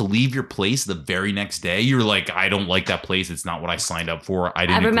wanted to leave your place the very next day? You're like, I don't like that place. It's not what I signed up for. I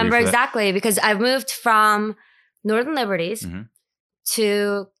remember exactly because I moved from Northern Liberties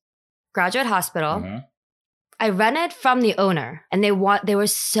to Graduate Hospital. I rented from the owner and they were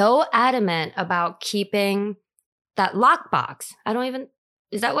so adamant about keeping that lockbox.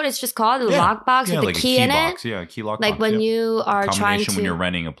 Is that what it's just called? The lockbox with like the key in box. it? Yeah, a key lockbox. Like when you are trying to... when you're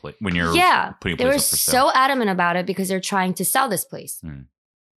renting a place, when you're putting a place they were up for sale. so adamant about it because they're trying to sell this place.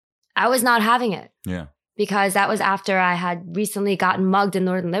 I was not having it. Yeah. Because that was after I had recently gotten mugged in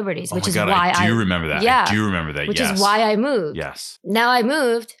Northern Liberties, which is why I do remember that. Yeah, I do remember that, which is why I moved. Yes. Now I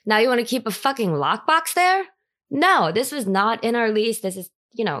moved. Now you want to keep a fucking lockbox there? No, this was not in our lease. This is,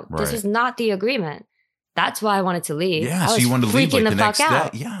 this was not the agreement. That's why I wanted to leave. Yeah, so you wanted to leave like the next day.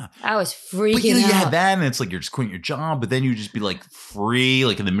 Yeah. I was freaking out. But you had that and it's like you're just quitting your job, but then you just be like free,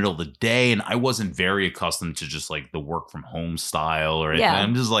 like in the middle of the day. And I wasn't very accustomed to just like the work from home style or anything.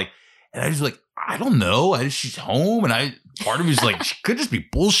 I'm just like, and I was like, I don't know. She's home and part of me is like, she could just be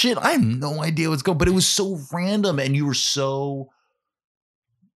bullshit. I have no idea what's going on. But it was so random and you were so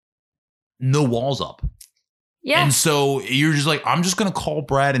no walls up. Yeah. And so you're just like, I'm just going to call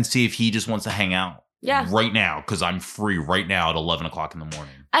Brad and see if he just wants to hang out right now because I'm free right now at 11 o'clock in the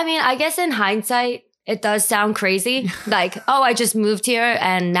morning. I mean, I guess in hindsight, it does sound crazy. Like, oh, I just moved here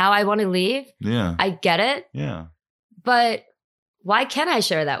and now I want to leave. Yeah. I get it. Yeah. But why can't I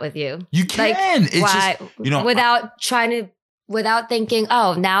share that with you? You can. Like, why? Just, without thinking,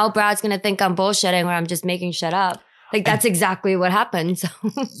 oh, now Brad's going to think I'm bullshitting or I'm just making shit up. Like, that's exactly what happened. So.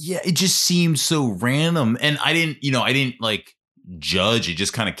 Yeah, it just seems so random. And I didn't like judge. It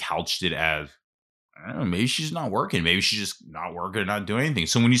just kind of couched it as, I don't know, maybe she's not working. Maybe she's just not working or not doing anything.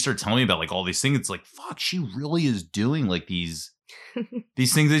 So when you start telling me about like all these things, it's like, fuck, she really is doing like these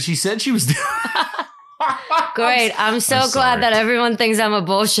things that she said she was doing. Great. I'm so glad that everyone thinks I'm a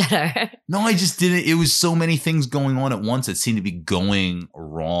bullshitter. No, I just didn't. It was so many things going on at once that seemed to be going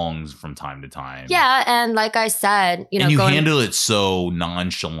wrong from time to time. Yeah. And like I said, and you handle it so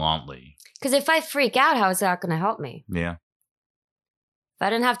nonchalantly. Because if I freak out, how is that going to help me? Yeah. If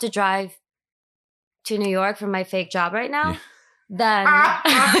I didn't have to drive to New York for my fake job right now, then...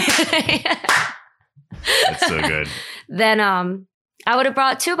 That's so good. Then I would have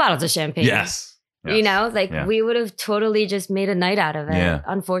brought 2 bottles of champagne. Yes. Yes. We would have totally just made a night out of it. Yeah.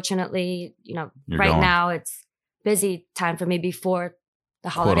 Unfortunately, now it's busy time for me before the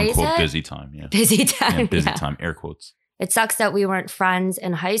holidays. Quote unquote busy time. Yeah. Busy time. Yeah, busy time. Air quotes. It sucks that we weren't friends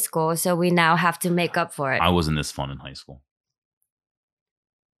in high school, so we now have to make up for it. I wasn't this fun in high school.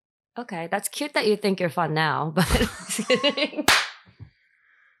 Okay, that's cute that you think you're fun now, but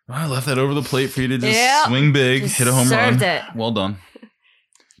I left that over the plate for you to just swing big, hit a home run. Served it. Well done.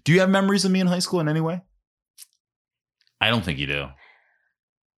 Do you have memories of me in high school in any way? I don't think you do.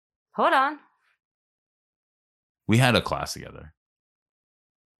 Hold on. We had a class together.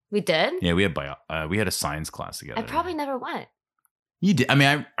 We did? Yeah, we had a science class together. I probably never went. You did. I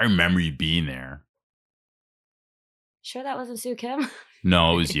mean, I remember you being there. Sure that wasn't Sue Kim?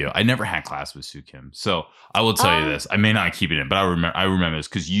 No, it was you. I never had class with Sue Kim. So I will tell you this. I may not keep it in, but I remember this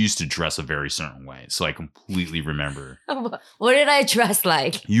because you used to dress a very certain way. So I completely remember. What did I dress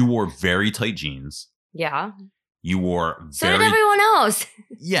like? You wore very tight jeans. Yeah. You wore So did everyone else.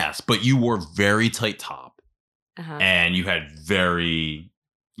 Yes, but you wore very tight top. Uh-huh. And you had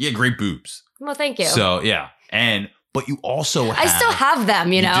great boobs. Well, thank you. So, yeah. But you also have... I still have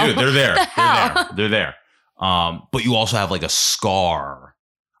them, you know? You do. They're there. They're there. But you also have like a scar,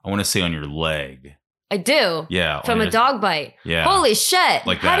 I want to say, on your leg. I do. Yeah. From a dog bite. Yeah. Holy shit.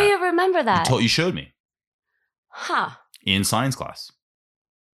 Like How do you remember that? You showed me. Huh. In science class.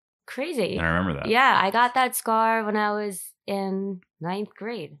 Crazy. And I remember that. Yeah. I got that scar when I was in 9th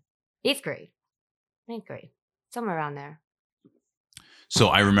grade. 8th grade. 9th grade. Somewhere around there. So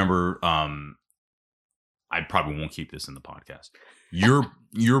I remember, I probably won't keep this in the podcast.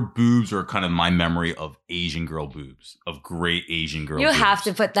 Your boobs are kind of my memory of Asian girl boobs, of great Asian girl boobs. You have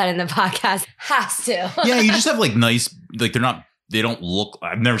to put that in the podcast. Has to. Yeah, you just have like nice, like they don't look,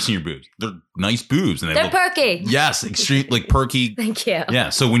 I've never seen your boobs. They're nice boobs. And they're perky. Yes, extreme, like perky. Thank you. Yeah,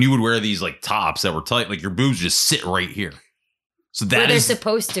 so when you would wear these like tops that were tight, like your boobs just sit right here. So that they're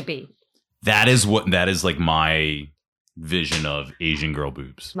supposed to be. That is like my vision of Asian girl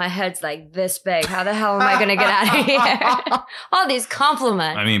boobs. My head's like this big. How the hell am I going to get out of here? All these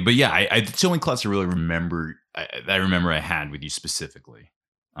compliments. I mean, but yeah, it's the only class I really remember I remember I had with you specifically.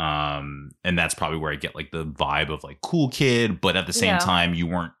 And that's probably where I get like the vibe of like cool kid, but at the same Yeah. time you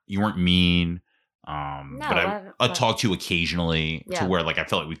weren't mean. No, But I talked to you occasionally to Yeah. where like I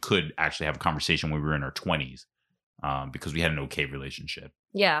felt like we could actually have a conversation when we were in our 20s, because we had an okay relationship.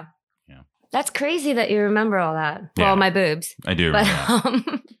 Yeah. Yeah. That's crazy that you remember all that. Yeah. Well, my boobs. I do But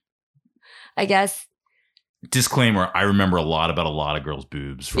remember that. I guess. Disclaimer, I remember a lot about a lot of girls'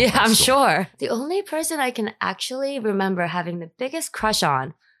 boobs. From Yeah, high I'm school. sure. The only person I can actually remember having the biggest crush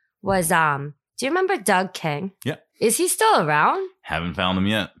on was do you remember Doug King? Yeah. Is he still around? Haven't found him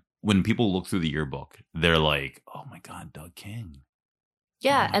yet. When people look through the yearbook, they're like, "Oh my God, Doug King."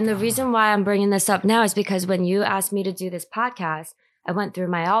 Yeah, Oh my and the God. reason why I'm bringing this up now is because when you asked me to do this podcast, I went through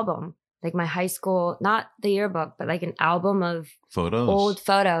my album, like my high school, not the yearbook, but like an album of Photos. old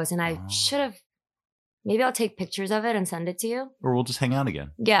photos. And I Oh. should have, maybe I'll take pictures of it and send it to you. Or we'll just hang out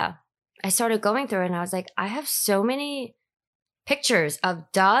again. Yeah. I started going through it and I was like, I have so many pictures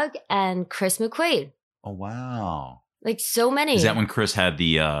of Doug and Chris McQuaid. Oh wow. Like so many. Is that when Chris had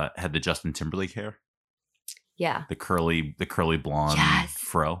the Justin Timberlake hair? Yeah. The curly blonde Yes.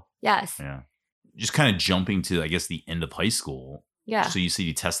 fro? Yes. Yeah. Just kind of jumping to, I guess, the end of high school. Yeah. So you said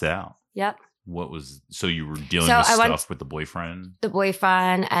you tested out. Yep. So you were dealing So with I stuff went- with the boyfriend? The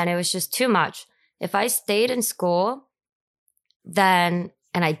boyfriend, and it was just too much. If I stayed in school, then,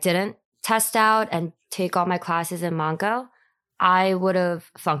 and I didn't test out and take all my classes in Monco, I would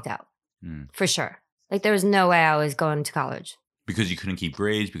have flunked out for sure. Like there was no way I was going to college Because you couldn't keep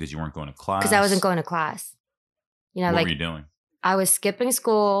grades, because you weren't going to class? because I wasn't going to class. You know, What like were you doing? I was skipping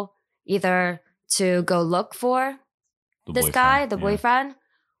school either to go look for this guy, the boyfriend,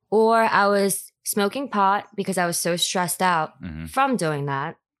 or I was smoking pot because I was so stressed out Hmm. from doing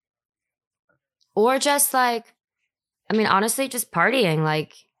that. Or just like, I mean, honestly, just partying,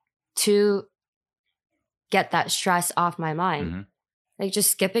 like to get that stress off my mind. Mhm. Like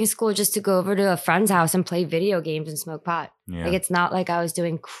just skipping school just to go over to a friend's house and play video games and smoke pot. Yeah. Like it's not like I was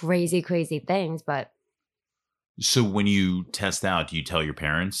doing crazy, crazy things, but So when you test out, do you tell your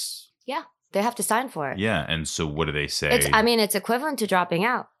parents? they have to sign for it. Yeah. And so what do they say? It's equivalent to dropping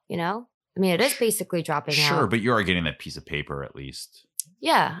out, you know? I mean, it is basically dropping out. Sure, but you are getting that piece of paper at least.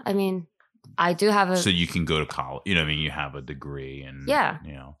 Yeah, I mean, I do have a So you can go to college. You know what I mean? You have a degree and Yeah.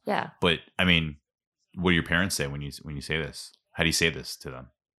 you know. yeah. But I mean, what do your parents say when you say this? How do you say this to them?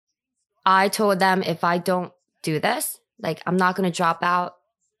 I told them if I don't do this, like I'm not going to drop out.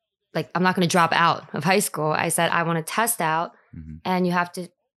 Like I'm not going to drop out of high school. I said I want to test out, Mhm. and you have to.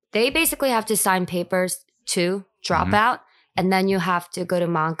 They basically have to sign papers to drop Mhm. out, and then you have to go to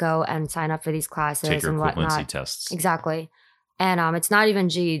Monco and sign up for these classes Take your and equivalency whatnot. tests. Exactly, and it's not even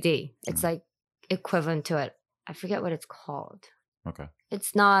GED. It's like equivalent to it. I forget what it's called. Okay.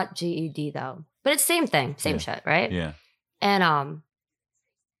 It's not GED though, but it's same thing, same Yeah. shit, right? Yeah. And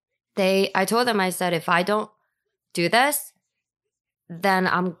I told them, I said, if I don't do this, then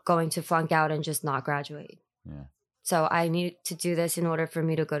I'm going to flunk out and just not graduate. Yeah. So I need to do this in order for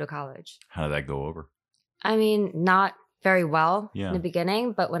me to go to college. How did that go over? I mean, not very well Yeah. in the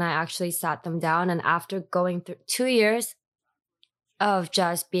beginning, but when I actually sat them down and after going through 2 years of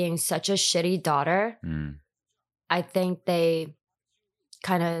just being such a shitty daughter, Mm. I think they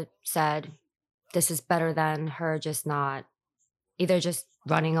kind of said, this is better than her just not either just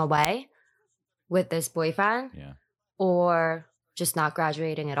running away with this boyfriend Yeah. or just not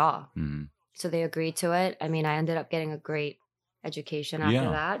graduating at all. Mm. So they agreed to it. I mean, I ended up getting a great education after Yeah.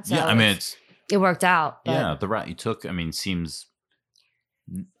 that. So Yeah. I mean, it's it worked out. But yeah. The route you took, I mean, seems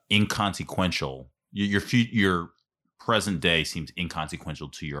inconsequential. Your present day seems inconsequential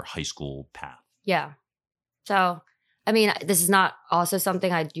to your high school path. yeah. So, I mean, this is not also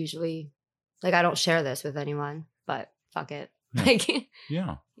something I'd usually, like, I don't share this with anyone, but fuck it. Yeah. Like,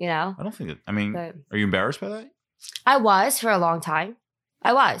 Yeah. you know? I don't think it. I mean, But are you embarrassed by that? I was for a long time.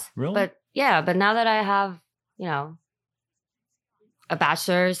 I was. Really? But yeah, but now that I have, you know, a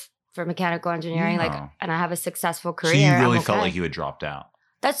bachelor's for mechanical engineering, like, Yeah. and I have a successful career. So you really I'm felt okay. like you had dropped out.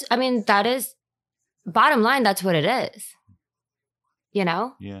 I mean, that is, bottom line, that's what it is. You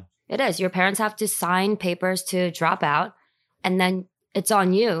know? Yeah. It is. Your parents have to sign papers to drop out, and then it's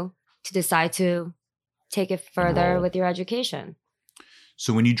on you to decide to take it further Enroll. with your education.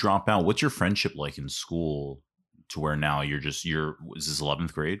 So when you drop out, what's your friendship like in school to where now is this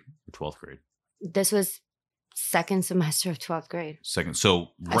 11th grade or 12th grade? This was second semester of 12th grade. Second.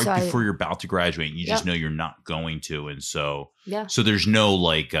 So right So before you're about to graduate, you just Yep. know you're not going to. And so Yeah. there's no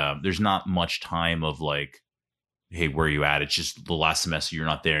like, there's not much time of like, hey, where are you at? It's just the last semester you're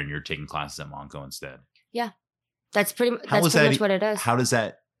not there and you're taking classes at Monco instead. That's pretty How much is that what it is. How is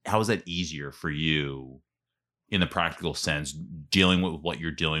that easier for you in the practical sense, dealing with what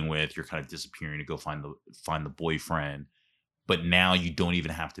you're dealing with, you're kind of disappearing to go find the boyfriend. But now you don't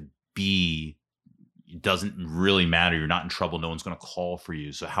even have to be, it doesn't really matter. You're not in trouble. No one's going to call for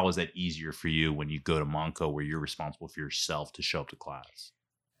you. So how is that easier for you when you go to Monco where you're responsible for yourself to show up to class?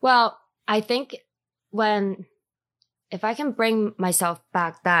 Well, I think if I can bring myself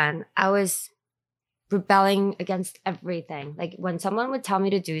back then, I was rebelling against everything. Like when someone would tell me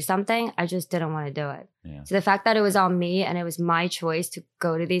to do something, I just didn't want to do it. Yeah. So the fact that it was on me and it was my choice to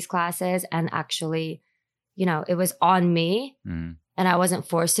go to these classes and actually, it was on me and I wasn't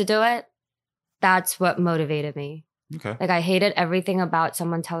forced to do it. That's what motivated me. Okay. Like I hated everything about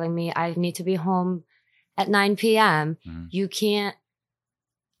someone telling me I need to be home at 9 p.m. You can't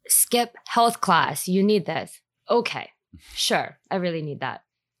skip health class. You need this. Okay, sure. I really need that.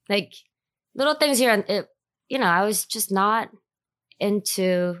 Like little things here. And I was just not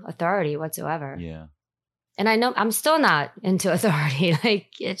into authority whatsoever. Yeah. And I know I'm still not into authority. Like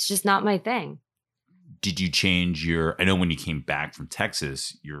it's just not my thing. Did you change I know when you came back from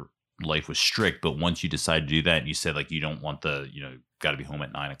Texas, your life was strict, but once you decided to do that and you said like, you don't want got to be home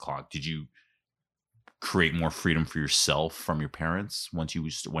at 9 o'clock. Did you create more freedom for yourself from your parents once you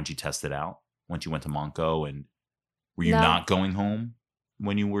tested out, once you went to Monco, and were you not going home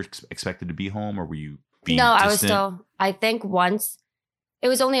when you were expected to be home, or were you being distant? I was still, I think once, it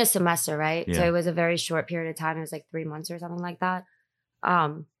was only a semester, right? Yeah. So it was a very short period of time. It was like 3 months or something like that.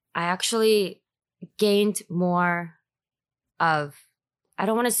 I actually gained more of, I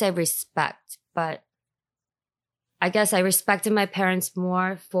don't want to say respect, but I guess I respected my parents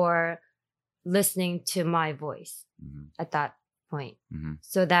more for listening to my voice at that point.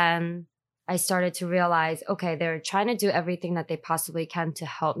 So then I started to realize, okay, they're trying to do everything that they possibly can to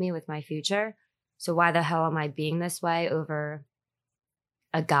help me with my future. So why the hell am I being this way over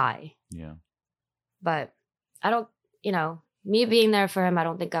a guy? Yeah. But I don't, me being there for him, I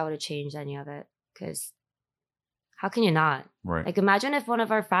don't think I would have changed any of it, because how can you not? Right. Like imagine if one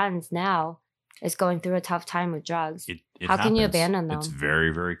of our friends now is going through a tough time with drugs. It how happens. can you abandon them? It's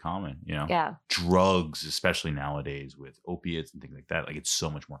very, very common, Yeah. Drugs, especially nowadays with opiates and things like that, like it's so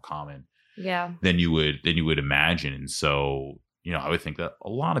much more common. Yeah. Than you would imagine. And so, I would think that a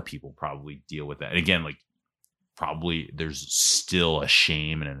lot of people probably deal with that. And again, like probably there's still a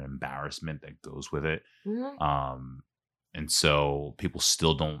shame and an embarrassment that goes with it. And so people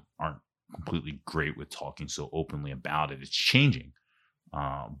still aren't completely great with talking so openly about it. It's changing.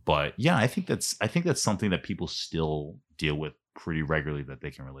 But yeah, I think that's something that people still deal with pretty regularly that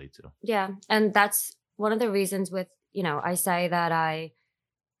they can relate to. Yeah. And that's one of the reasons with, I say that I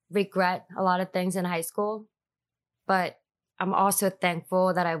regret a lot of things in high school, but I'm also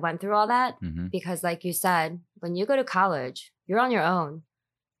thankful that I went through all that because like you said, when you go to college, you're on your own.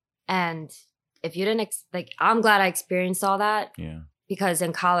 And if you didn't, I'm glad I experienced all that. Yeah. Because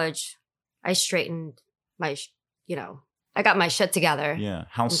in college, I straightened my, I got my shit together. Yeah.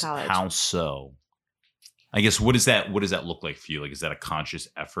 How so? I guess, what does that look like for you? Like, is that a conscious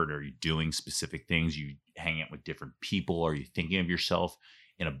effort? Are you doing specific things? You hang out with different people? Are you thinking of yourself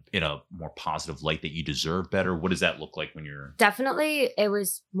in a more positive light that you deserve better? What does that look like when you're... Definitely, it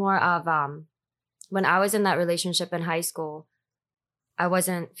was more of when I was in that relationship in high school, I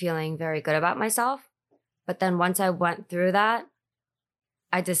wasn't feeling very good about myself. But then once I went through that,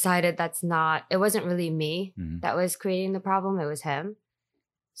 I decided it wasn't really me that was creating the problem. It was him.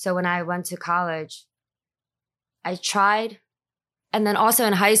 So when I went to college, I tried. And then also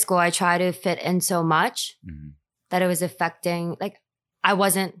in high school, I tried to fit in so much that it was affecting, I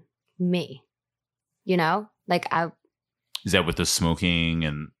wasn't me, like Is that with the smoking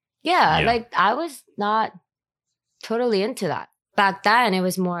and? Yeah, like I was not totally into that. Back then, it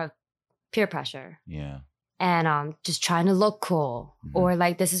was more of peer pressure. Yeah. And just trying to look cool or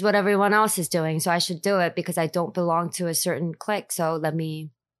like, this is what everyone else is doing. So I should do it because I don't belong to a certain clique. So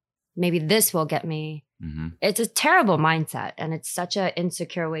maybe this will get me. It's a terrible mindset and it's such an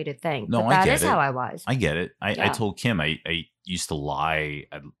insecure way to think. No, but that is how I was. I get it. I told Kim, I used to lie.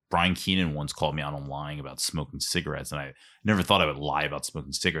 Brian Keenan once called me out on lying about smoking cigarettes. And I never thought I would lie about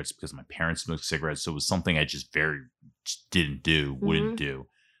smoking cigarettes because my parents smoked cigarettes. So it was something I just wouldn't do.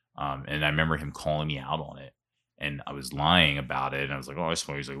 And I remember him calling me out on it. And I was lying about it. And I was like, oh, I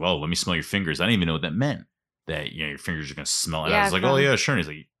smoke. He's like, well, let me smell your fingers. I didn't even know what that meant. That, your fingers are going to smell. And I was like, oh, yeah, sure. And he's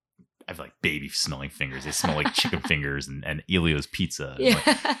like, I have like baby smelling fingers. They smell like chicken fingers and Elio's pizza. Yeah.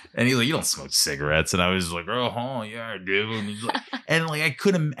 And he's like, you don't smoke cigarettes. And I was like, oh, yeah, I do. And he's like, and like, I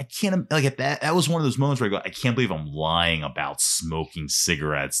can't, like at that was one of those moments where I go, I can't believe I'm lying about smoking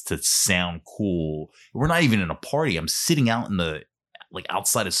cigarettes to sound cool. We're not even in a party. I'm sitting out in the like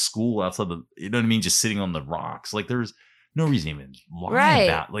outside of school, outside the, you know what I mean? Just sitting on the rocks. Like there's no reason to even lie Right.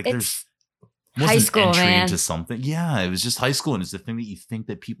 about, like It's there's high an school, entry man. into something. Yeah, it was just high school. And it's the thing that you think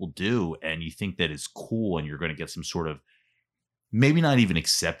that people do. And you think that it's cool and you're going to get some sort of, maybe not even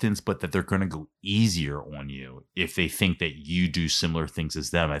acceptance, but that they're going to go easier on you if they think that you do similar things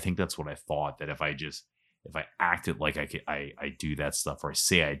as them. I think that's what I thought, that if I acted like I do that stuff, or I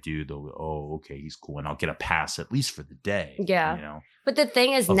say I do, they'll go, oh, okay, he's cool. And I'll get a pass at least for the day. Yeah. You know, But the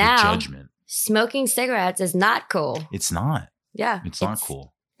thing is of the now, judgment. smoking cigarettes is not cool. It's not. Yeah. It's not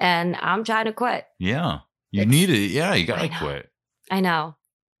cool. And I'm trying to quit. Yeah. You It's- need it. Yeah. You got I to know. quit. I know.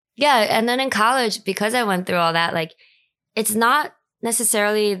 Yeah. And then in college, because I went through all that, like, it's not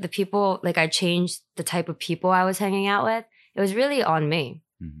necessarily the people, like, I changed the type of people I was hanging out with. It was really on me.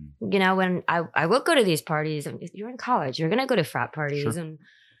 Mhm. You know, when I would go to these parties, and you're in college, you're going to go to frat parties. Sure.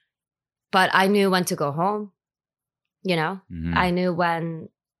 But I knew when to go home. You know, Mhm. I knew when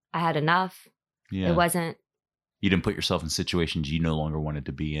I had enough. Yeah. It wasn't. You didn't put yourself in situations you no longer wanted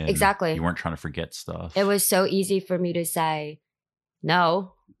to be in. Exactly. You weren't trying to forget stuff. It was so easy for me to say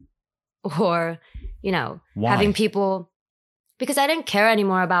no, or, you know, Why? having people, because I didn't care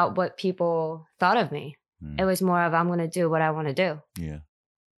anymore about what people thought of me. It was more of, I'm going to do what I want to do. Yeah.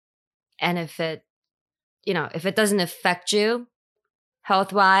 And if it, you know, if it doesn't affect you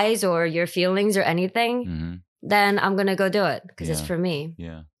health wise or your feelings or anything, Mm-hmm. then I'm going to go do it because it's Yeah. for me.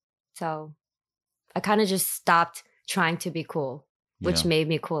 Yeah. So I kind of just stopped trying to be cool, which Yeah. made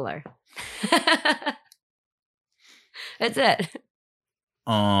me cooler. That's it.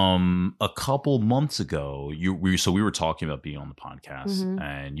 A couple months ago, we were talking about being on the podcast, Mhm.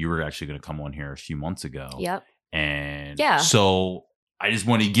 and you were actually going to come on here a few months ago. Yep. And Yeah. so I just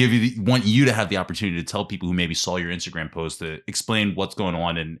want to want you to have the opportunity to tell people who maybe saw your Instagram post to explain what's going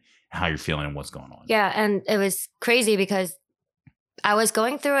on and how you're feeling and what's going on. Yeah. And it was crazy because I was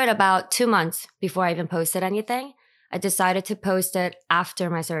going through it about 2 months before I even posted anything. I decided to post it after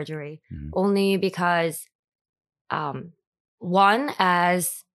my surgery, Mhm. only because, one,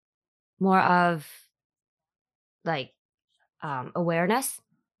 as more of like awareness,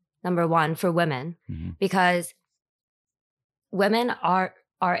 number one, for women, Mhm. because women are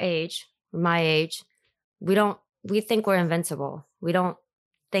our age, my age, we think we're invincible. We don't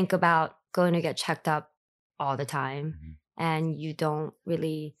think about going to get checked up all the time. Mhm. And you don't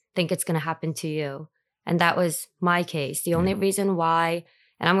really think it's going to happen to you. And that was my case. The only Yeah. reason why,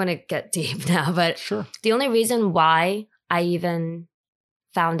 and I'm going to get deep now, but Sure. the only reason why I even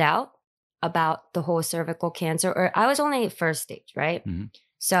found out about the whole cervical cancer, or I was only first stage, right? Mhm.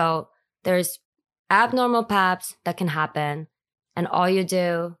 So there's abnormal paps that can happen. And all you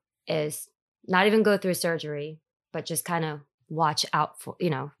do is not even go through surgery, but just kind of watch out for, you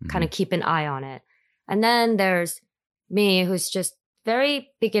know, kind of keep an eye on it. And then there's me, who's just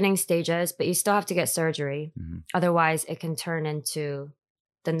very beginning stages, but you still have to get surgery. Mhm. Otherwise, it can turn into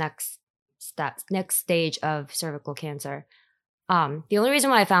the next stage of cervical cancer. The only reason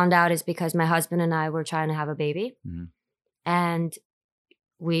why I found out is because my husband and I were trying to have a baby, Mhm. and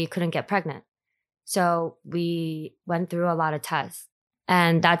we couldn't get pregnant. So we went through a lot of tests,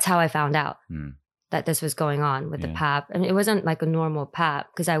 and that's how I found out Mm. that this was going on with the Yeah. PAP. And it wasn't like a normal PAP,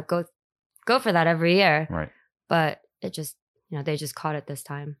 because I go for that every year, Right. but it just, you know, they just caught it this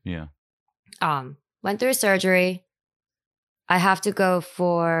time. Yeah. Went through surgery. I have to go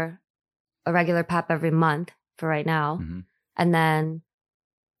for a regular PAP every month for right now. Mhm. And then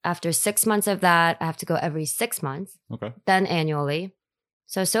after 6 months of that, I have to go every 6 months, Okay. then annually.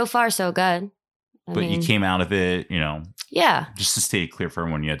 So far, so good. I But you mean, came out of it, you know, yeah, just to state it clear for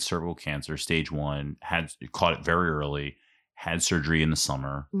everyone, you had cervical cancer, stage 1, caught it very early, had surgery in the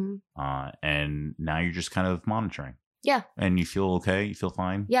summer, Mhm. and now you're just kind of monitoring. Yeah. And you feel okay? You feel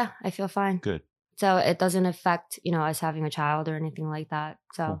fine? yeah, I feel fine. Good. So it doesn't affect, you know, us having a child or anything like that.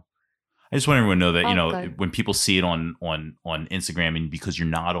 So Cool. I just want everyone to know that, you Oh, know, good. when people see it on Instagram, and because you're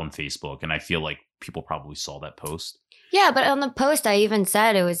not on Facebook, and I feel like people probably saw that post. yeah, but on the post, I even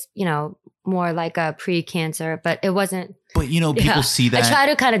said it was, you know, more like a pre-cancer, but it wasn't. But, you know, people Yeah. see that. I try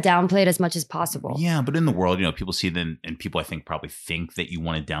to kind of downplay it as much as possible. Yeah, but in the world, you know, people see them, and people I think probably think that you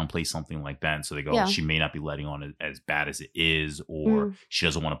want to downplay something like that, and so they go, Yeah. oh, she may not be letting on it as bad as it is, or Mm. she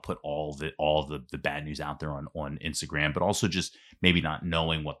doesn't want to put all the bad news out there on Instagram, but also just maybe not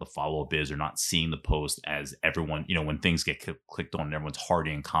knowing what the follow up is, or not seeing the post as everyone, you know, when things get clicked on and everyone's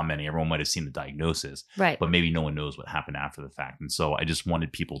hearting and commenting, everyone might have seen the diagnosis, Right. but maybe no one knows what happened after the fact, and so I just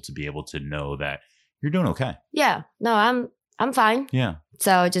wanted people to be able to know that you're doing okay. Yeah. No, I'm fine. Yeah.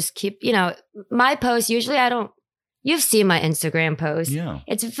 So just keep, you know, my posts, usually I don't, you've seen my Instagram post. Yeah.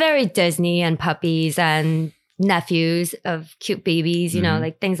 It's very Disney and puppies and nephews, of cute babies, you know, Mhm.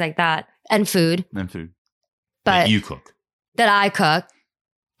 like things like that, and food. And food. But you cook. that I cook,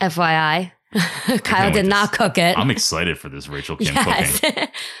 FYI. Kyle wait did to not cook it. I'm excited for this Rachel Kim Yes. cooking.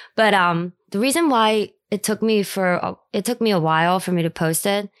 But the reason why it took me a while for me to post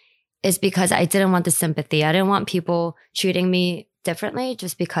it is because I didn't want the sympathy. I didn't want people treating me differently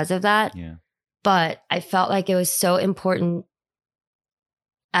just because of that. Yeah. But I felt like it was so important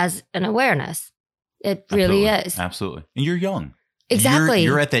as an awareness. It really is. Absolutely. And you're young. Exactly.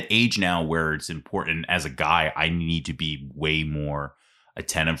 You're at that age now where it's important. As a guy, I need to be way more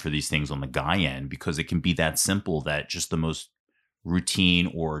attentive for these things on the guy end, because it can be that simple that just the most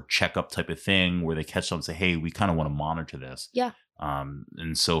routine or checkup type of thing where they catch something and say, hey, we kind of want to monitor this. Yeah.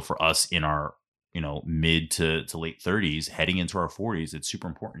 And so for us in our, mid to late 30s, heading into our 40s, it's super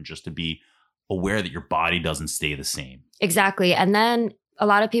important just to be aware that your body doesn't stay the same. Exactly. And then a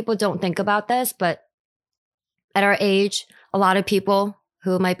lot of people don't think about this, but at our age, a lot of people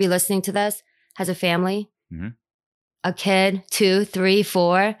who might be listening to this has a family, a kid, 2, 3,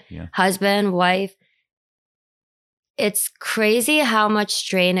 4, husband, wife. It's crazy how much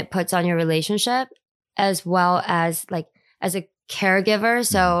strain it puts on your relationship, as well as like as a caregiver.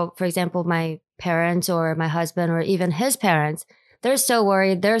 So for example, my parents or my husband or even his parents, they're so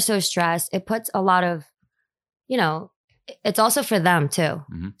worried, they're so stressed. It puts a lot of, it's also for them too.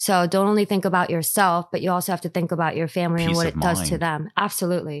 So don't only think about yourself, but you also have to think about your family and what it does to them.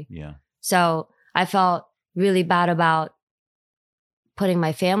 Absolutely. Yeah. So I felt really bad about putting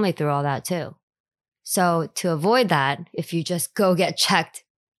my family through all that too. So to avoid that, if you just go get checked,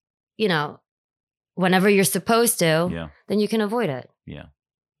 whenever you're supposed to, then you can avoid it. Yeah.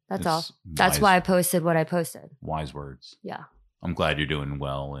 That's all. That's why I posted what I posted. Wise words. Yeah. I'm glad you're doing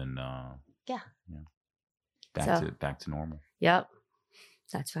well and back to normal. Yep.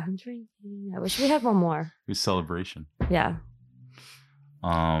 That's what I'm drinking. I wish we had one more. It was celebration. Yeah.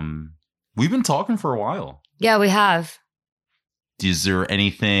 We've been talking for a while. Yeah, we have. Is there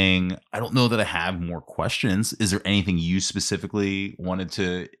anything, I don't know that I have more questions. Is there anything you specifically wanted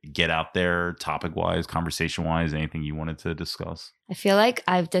to get out there topic wise, conversation wise, anything you wanted to discuss? I feel like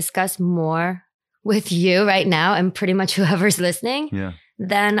I've discussed more with you right now and pretty much whoever's listening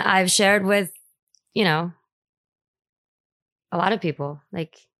than I've shared with, a lot of people.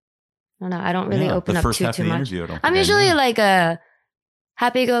 Like, I don't know. I don't really open up too much. I'm usually like a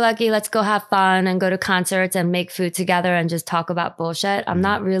happy-go-lucky, let's go have fun and go to concerts and make food together and just talk about bullshit. I'm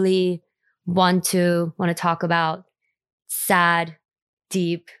not really one to want to talk about sad,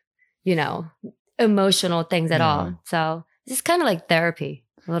 deep, emotional things at all. So it's kind of like therapy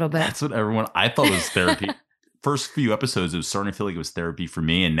a little bit. That's what I thought it was therapy. First few episodes, it was starting to feel like it was therapy for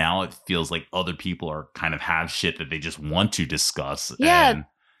me. And now it feels like other people are kind of have shit that they just want to discuss. Yeah,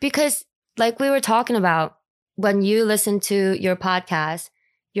 because like we were talking about, when you listen to your podcast,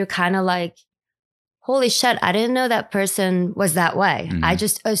 you're kind of like, holy shit, I didn't know that person was that way. I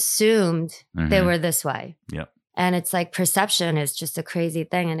just assumed they were this way. Yep. And it's like perception is just a crazy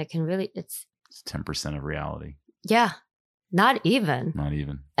thing. And it can really, it's 10% of reality. Yeah. Not even.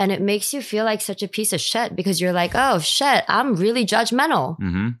 And it makes you feel like such a piece of shit because you're like, oh shit, I'm really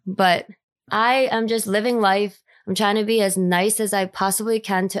judgmental. But I am just living life. I'm trying to be as nice as I possibly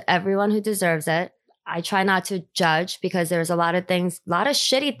can to everyone who deserves it. I try not to judge because there's a lot of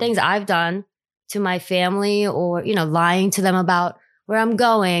shitty things I've done to my family or, lying to them about where I'm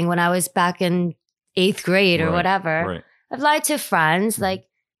going when I was back in 8th grade or whatever. Right. I've lied to friends. Like,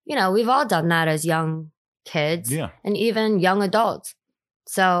 we've all done that as young kids and even young adults.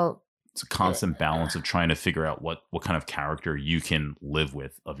 So it's a constant balance of trying to figure out what kind of character you can live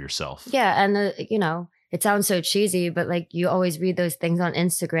with of yourself. Yeah. And, it sounds so cheesy, but like you always read those things on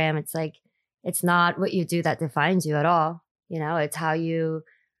Instagram. It's like, it's not what you do that defines you at all. It's how you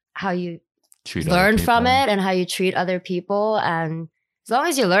learn from it and how you treat other people. And as long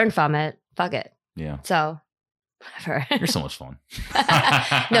as you learn from it, fuck it. Yeah. So whatever. You're so much fun.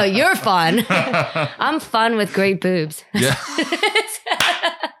 No, you're fun. I'm fun with great boobs. Yeah.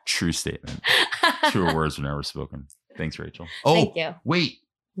 True statement. Truer words were never spoken. Thanks, Rachel. Oh, thank you. Wait.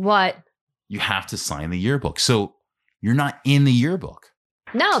 What? You have to sign the yearbook. So you're not in the yearbook.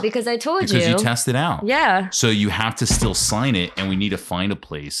 No, because I told you. Because you tested out. Yeah. So you have to still sign it, and we need to find a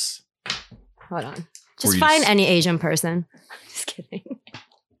place. Hold on. Just find any Asian person. Just kidding.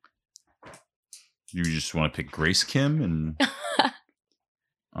 You just want to pick Grace Kim and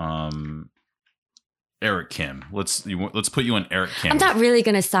Eric Kim. Let's put you on Eric Kim. I'm not really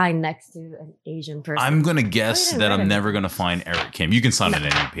gonna sign next to an Asian person. I'm gonna guess that I'm never gonna find Eric Kim. You can sign on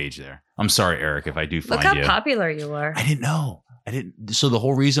any page there. I'm sorry, Eric, if I do find you. Look how popular you were. I didn't know. So the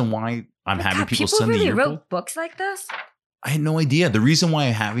whole reason why I'm But having God, people people send the really yearbook. wrote books like this? I had no idea. The reason why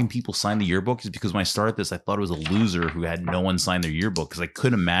I'm having people sign the yearbook is because when I started this, I thought it was a loser who had no one sign their yearbook because I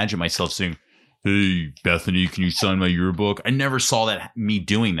couldn't imagine myself saying, "Hey, Bethany, can you sign my yearbook?" I never saw that me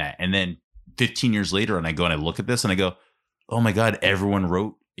doing that. And then 15 years later, and I go and I look at this and I go, "Oh my God, everyone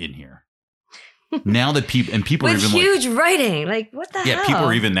wrote in here." Now that people are With even huge writing. Like, what the hell? yeah, people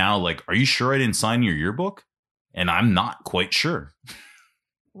are even now like, "Are you sure I didn't sign your yearbook?" And I'm not quite sure.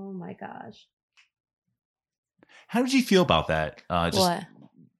 Oh my gosh. How did you feel about that? Just What?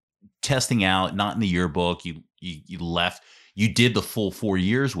 testing out, not in the yearbook. You left. You did the full 4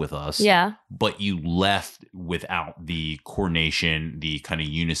 years with us. Yeah. But you left without the coordination, the kind of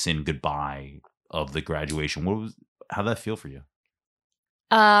unison goodbye of the graduation. How'd that feel for you?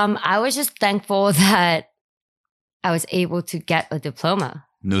 I was just thankful that I was able to get a diploma.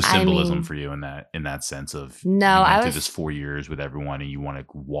 No symbolism mean, for you in that sense of no, you went I through was this 4 years with everyone and you want to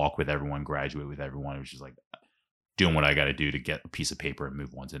walk with everyone, graduate with everyone. It was just like doing what I got to do to get a piece of paper and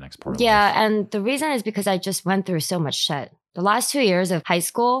move on to the next part of life. Yeah, and the reason is because I just went through so much shit. The last 2 years of high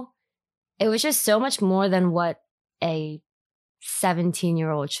school, it was just so much more than what a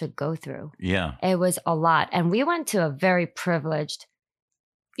 17-year-old should go through. Yeah. It was a lot. And we went to a very privileged,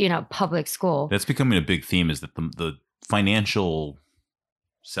 public school. That's becoming a big theme, is that the financial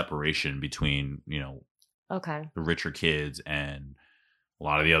separation between, Okay. the richer kids and a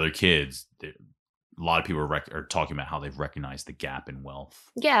lot of the other kids. A lot of people are talking about how they've recognized the gap in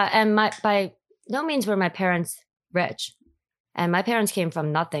wealth. Yeah, and by no means were my parents rich. And my parents came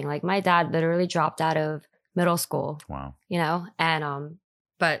from nothing. Like my dad literally dropped out of middle school. Wow. And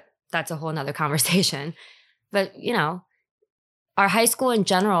but that's a whole nother conversation. But, our high school in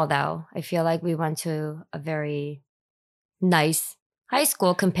general, though, I feel like we went to a very nice high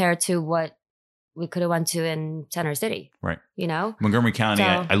school compared to what we could have went to in Center City. Right. Montgomery County,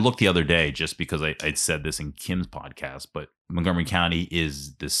 I looked the other day just because I'd said this in Kim's podcast, but Montgomery County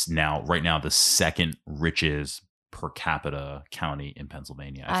is right now the second richest per capita county in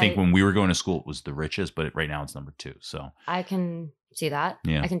Pennsylvania. I think when we were going to school, it was the richest, but right now it's number 2. So I can see that.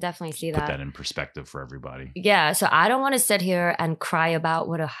 Yeah. I can definitely see Put that. that in perspective for everybody. Yeah. So I don't want to sit here and cry about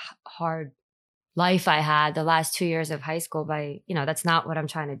what a hard life I had the last 2 years of high school that's not what I'm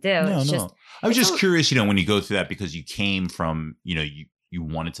trying to do. No. I was just curious, when you go through that, because you came from, you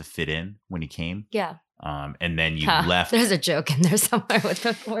wanted to fit in when you came. Yeah. And then you left. There's a joke in there somewhere with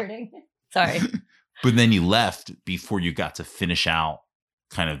the wording. Sorry. But then you left before you got to finish out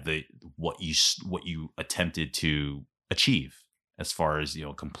kind of what you attempted to achieve as far as,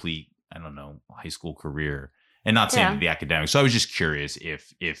 complete, high school career, and not saying the academics. So I was just curious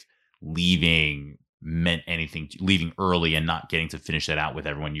if leaving meant anything, leaving early and not getting to finish that out with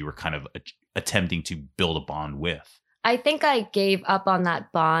everyone you were kind of attempting to build a bond with. I think I gave up on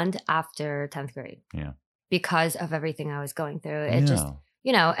that bond after 10th grade. Yeah. Because of everything I was going through. It just,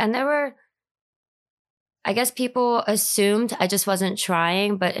 and there were, I guess people assumed I just wasn't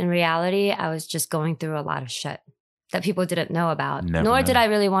trying, but in reality, I was just going through a lot of shit that people didn't know about. Nor did I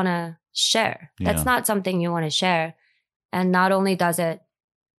really want to share. Yeah. That's not something you want to share. And not only does it,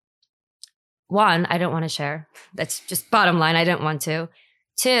 one, I don't want to share. That's just bottom line. I didn't want to.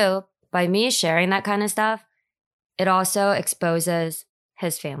 2, by me sharing that kind of stuff, it also exposes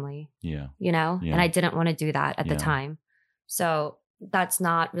his family. Yeah. And I didn't want to do that at the time. So that's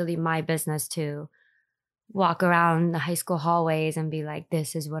not really my business to walk around the high school hallways and be like,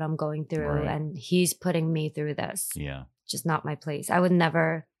 this is what I'm going through. Right. And he's putting me through this. Yeah. Just not my place. I would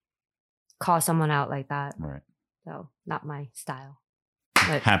never call someone out like that. Right. So not my style.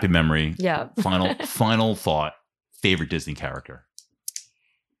 But, happy memory. Yeah. Final thought. Favorite Disney character?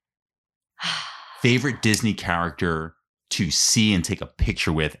 Favorite Disney character to see and take a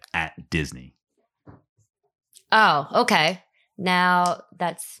picture with at Disney? Oh, okay. Now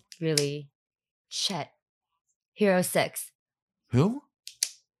that's really shit. Hero 6. Who?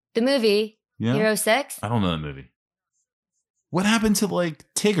 The movie. Yeah. Hero 6. I don't know that movie. What happened to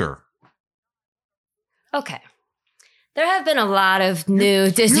Tigger? Okay. There have been a lot of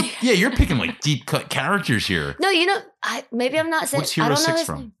new Disney. You're picking deep cut characters here. No, maybe I'm not saying. What's Hero 6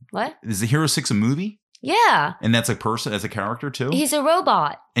 from? Name. What? Is the Hero 6 a movie? Yeah. And that's a person, as a character too? He's a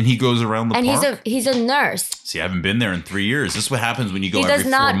robot. And he goes around the park? And he's a nurse. See, I haven't been there in 3 years. This is what happens when you go every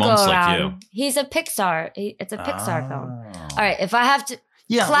 4 months like you. He's a Pixar. It's a Pixar film. All right, if I have to...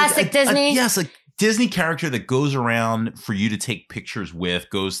 Yeah. Classic Disney. Yes, a Disney character that goes around for you to take pictures with,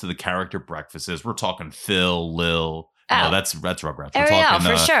 goes to the character breakfasts. We're talking Phil, Lil... Oh. No, that's Rugrats. Ariel,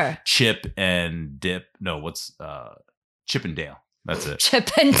 for sure. Chip and Dip. No, what's Chip and Dale. That's it. Chip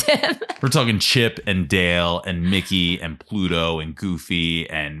and Tim. We're talking Chip and Dale and Mickey and Pluto and Goofy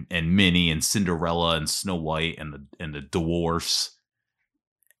and Minnie and Cinderella and Snow White and the dwarfs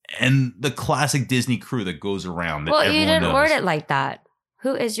and the classic Disney crew that goes around. That Well, everyone you didn't knows. word it like that.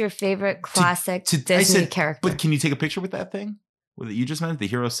 Who is your favorite classic Disney character? But can you take a picture with that thing? With it you just meant the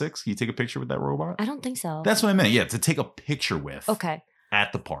Hero 6? Can you take a picture with that robot? I don't think so. That's what I meant. Yeah, to take a picture with. Okay.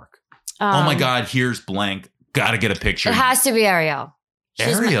 At the park. Oh my God, here's blank. Gotta get a picture. It has to be Ariel.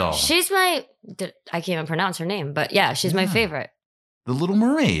 Ariel. She's my I can't even pronounce her name, but yeah, she's my favorite. The Little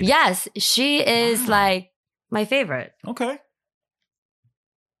Mermaid. Yes, she is like my favorite. Okay.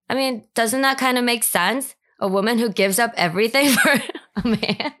 I mean, doesn't that kind of make sense? A woman who gives up everything for a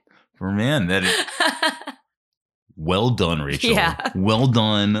man. For a man, that is well done, Rachel. Yeah. Well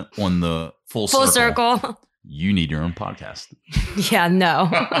done on the full circle. You need your own podcast. Yeah, no.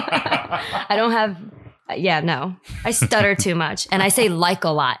 I don't have. Yeah, no. I stutter too much, and I say like a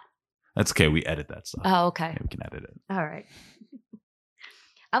lot. That's okay. We edit that stuff. Oh, okay. Yeah, we can edit it. All right.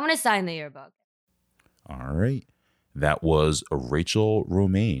 I'm gonna sign the yearbook. All right. That was Rachel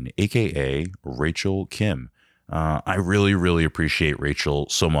Romaine, aka Rachel Kim. I really, really appreciate Rachel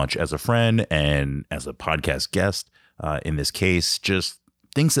so much as a friend and as a podcast guest. In this case, just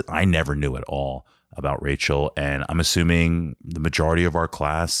things that I never knew at all about Rachel. And I'm assuming the majority of our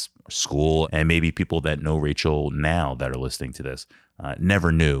class, school, and maybe people that know Rachel now that are listening to this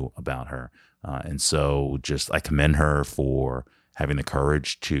never knew about her. And so just I commend her for having the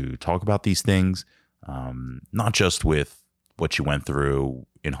courage to talk about these things, not just with what she went through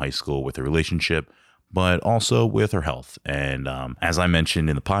in high school with her relationship, but also with her health. And as I mentioned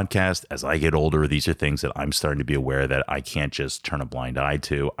in the podcast, as I get older, these are things that I'm starting to be aware that I can't just turn a blind eye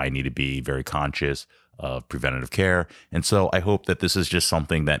to. I need to be very conscious of preventative care. And so I hope that this is just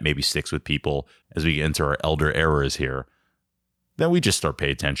something that maybe sticks with people as we get into our elder eras here, that we just start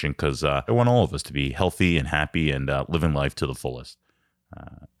paying attention, because I want all of us to be healthy and happy and living life to the fullest.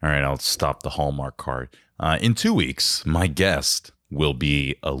 All right, I'll stop the Hallmark card. In 2 weeks, my guest will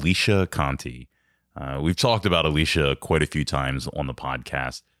be Alicia Conti. We've talked about Alicia quite a few times on the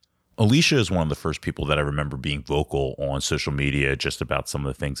podcast. Alicia is one of the first people that I remember being vocal on social media just about some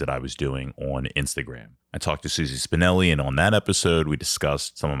of the things that I was doing on Instagram. I talked to Susie Spinelli, and on that episode, we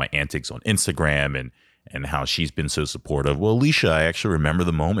discussed some of my antics on Instagram and how she's been so supportive. Well, Alicia, I actually remember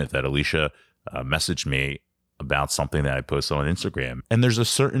the moment that Alicia messaged me about something that I posted on Instagram. And there's a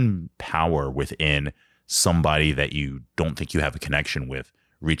certain power within somebody that you don't think you have a connection with,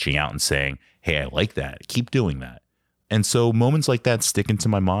 reaching out and saying, hey, I like that. Keep doing that. And so moments like that stick into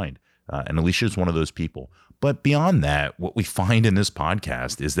my mind. And Alicia is one of those people. But beyond that, what we find in this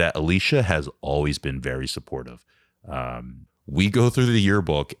podcast is that Alicia has always been very supportive. We go through the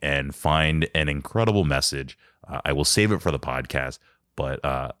yearbook and find an incredible message. I will save it for the podcast. But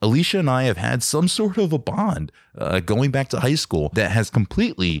Alicia and I have had some sort of a bond going back to high school that has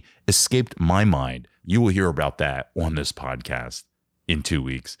completely escaped my mind. You will hear about that on this podcast in 2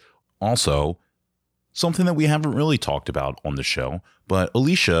 weeks. Also, something that we haven't really talked about on the show, but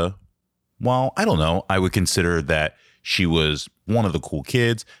Alicia, while I don't know, I would consider that she was one of the cool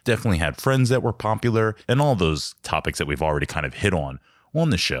kids, definitely had friends that were popular, and all those topics that we've already kind of hit on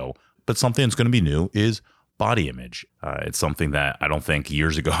the show. But something that's going to be new is body image. It's something that I don't think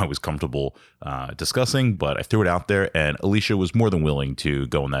years ago I was comfortable discussing, but I threw it out there, and Alicia was more than willing to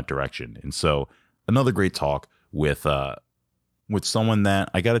go in that direction. And so another great talk with someone that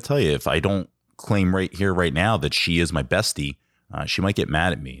I got to tell you, if I don't claim right here, right now, that she is my bestie, she might get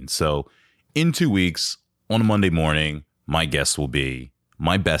mad at me. And so in 2 weeks on a Monday morning, my guest will be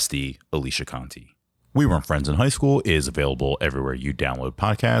my bestie, Alicia Conti. We Weren't Friends in High School is available everywhere you download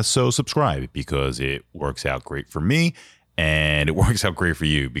podcasts, so subscribe because it works out great for me, and it works out great for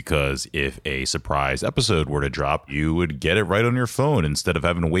you because if a surprise episode were to drop, you would get it right on your phone instead of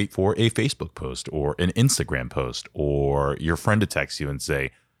having to wait for a Facebook post or an Instagram post or your friend to text you and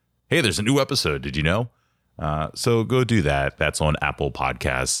say, hey, there's a new episode, did you know? So go do that. That's on Apple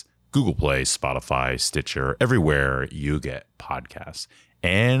Podcasts, Google Play, Spotify, Stitcher, everywhere you get podcasts.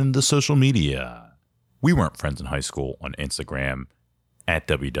 And the social media. We Weren't Friends in High School on Instagram, at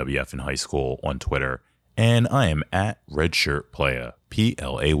WWF in High School on Twitter, and I am at RedShirtPlaya,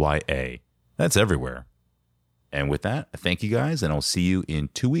 Playa. That's everywhere. And with that, I thank you guys, and I'll see you in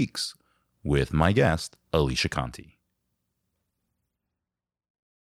 2 weeks with my guest, Alicia Conti.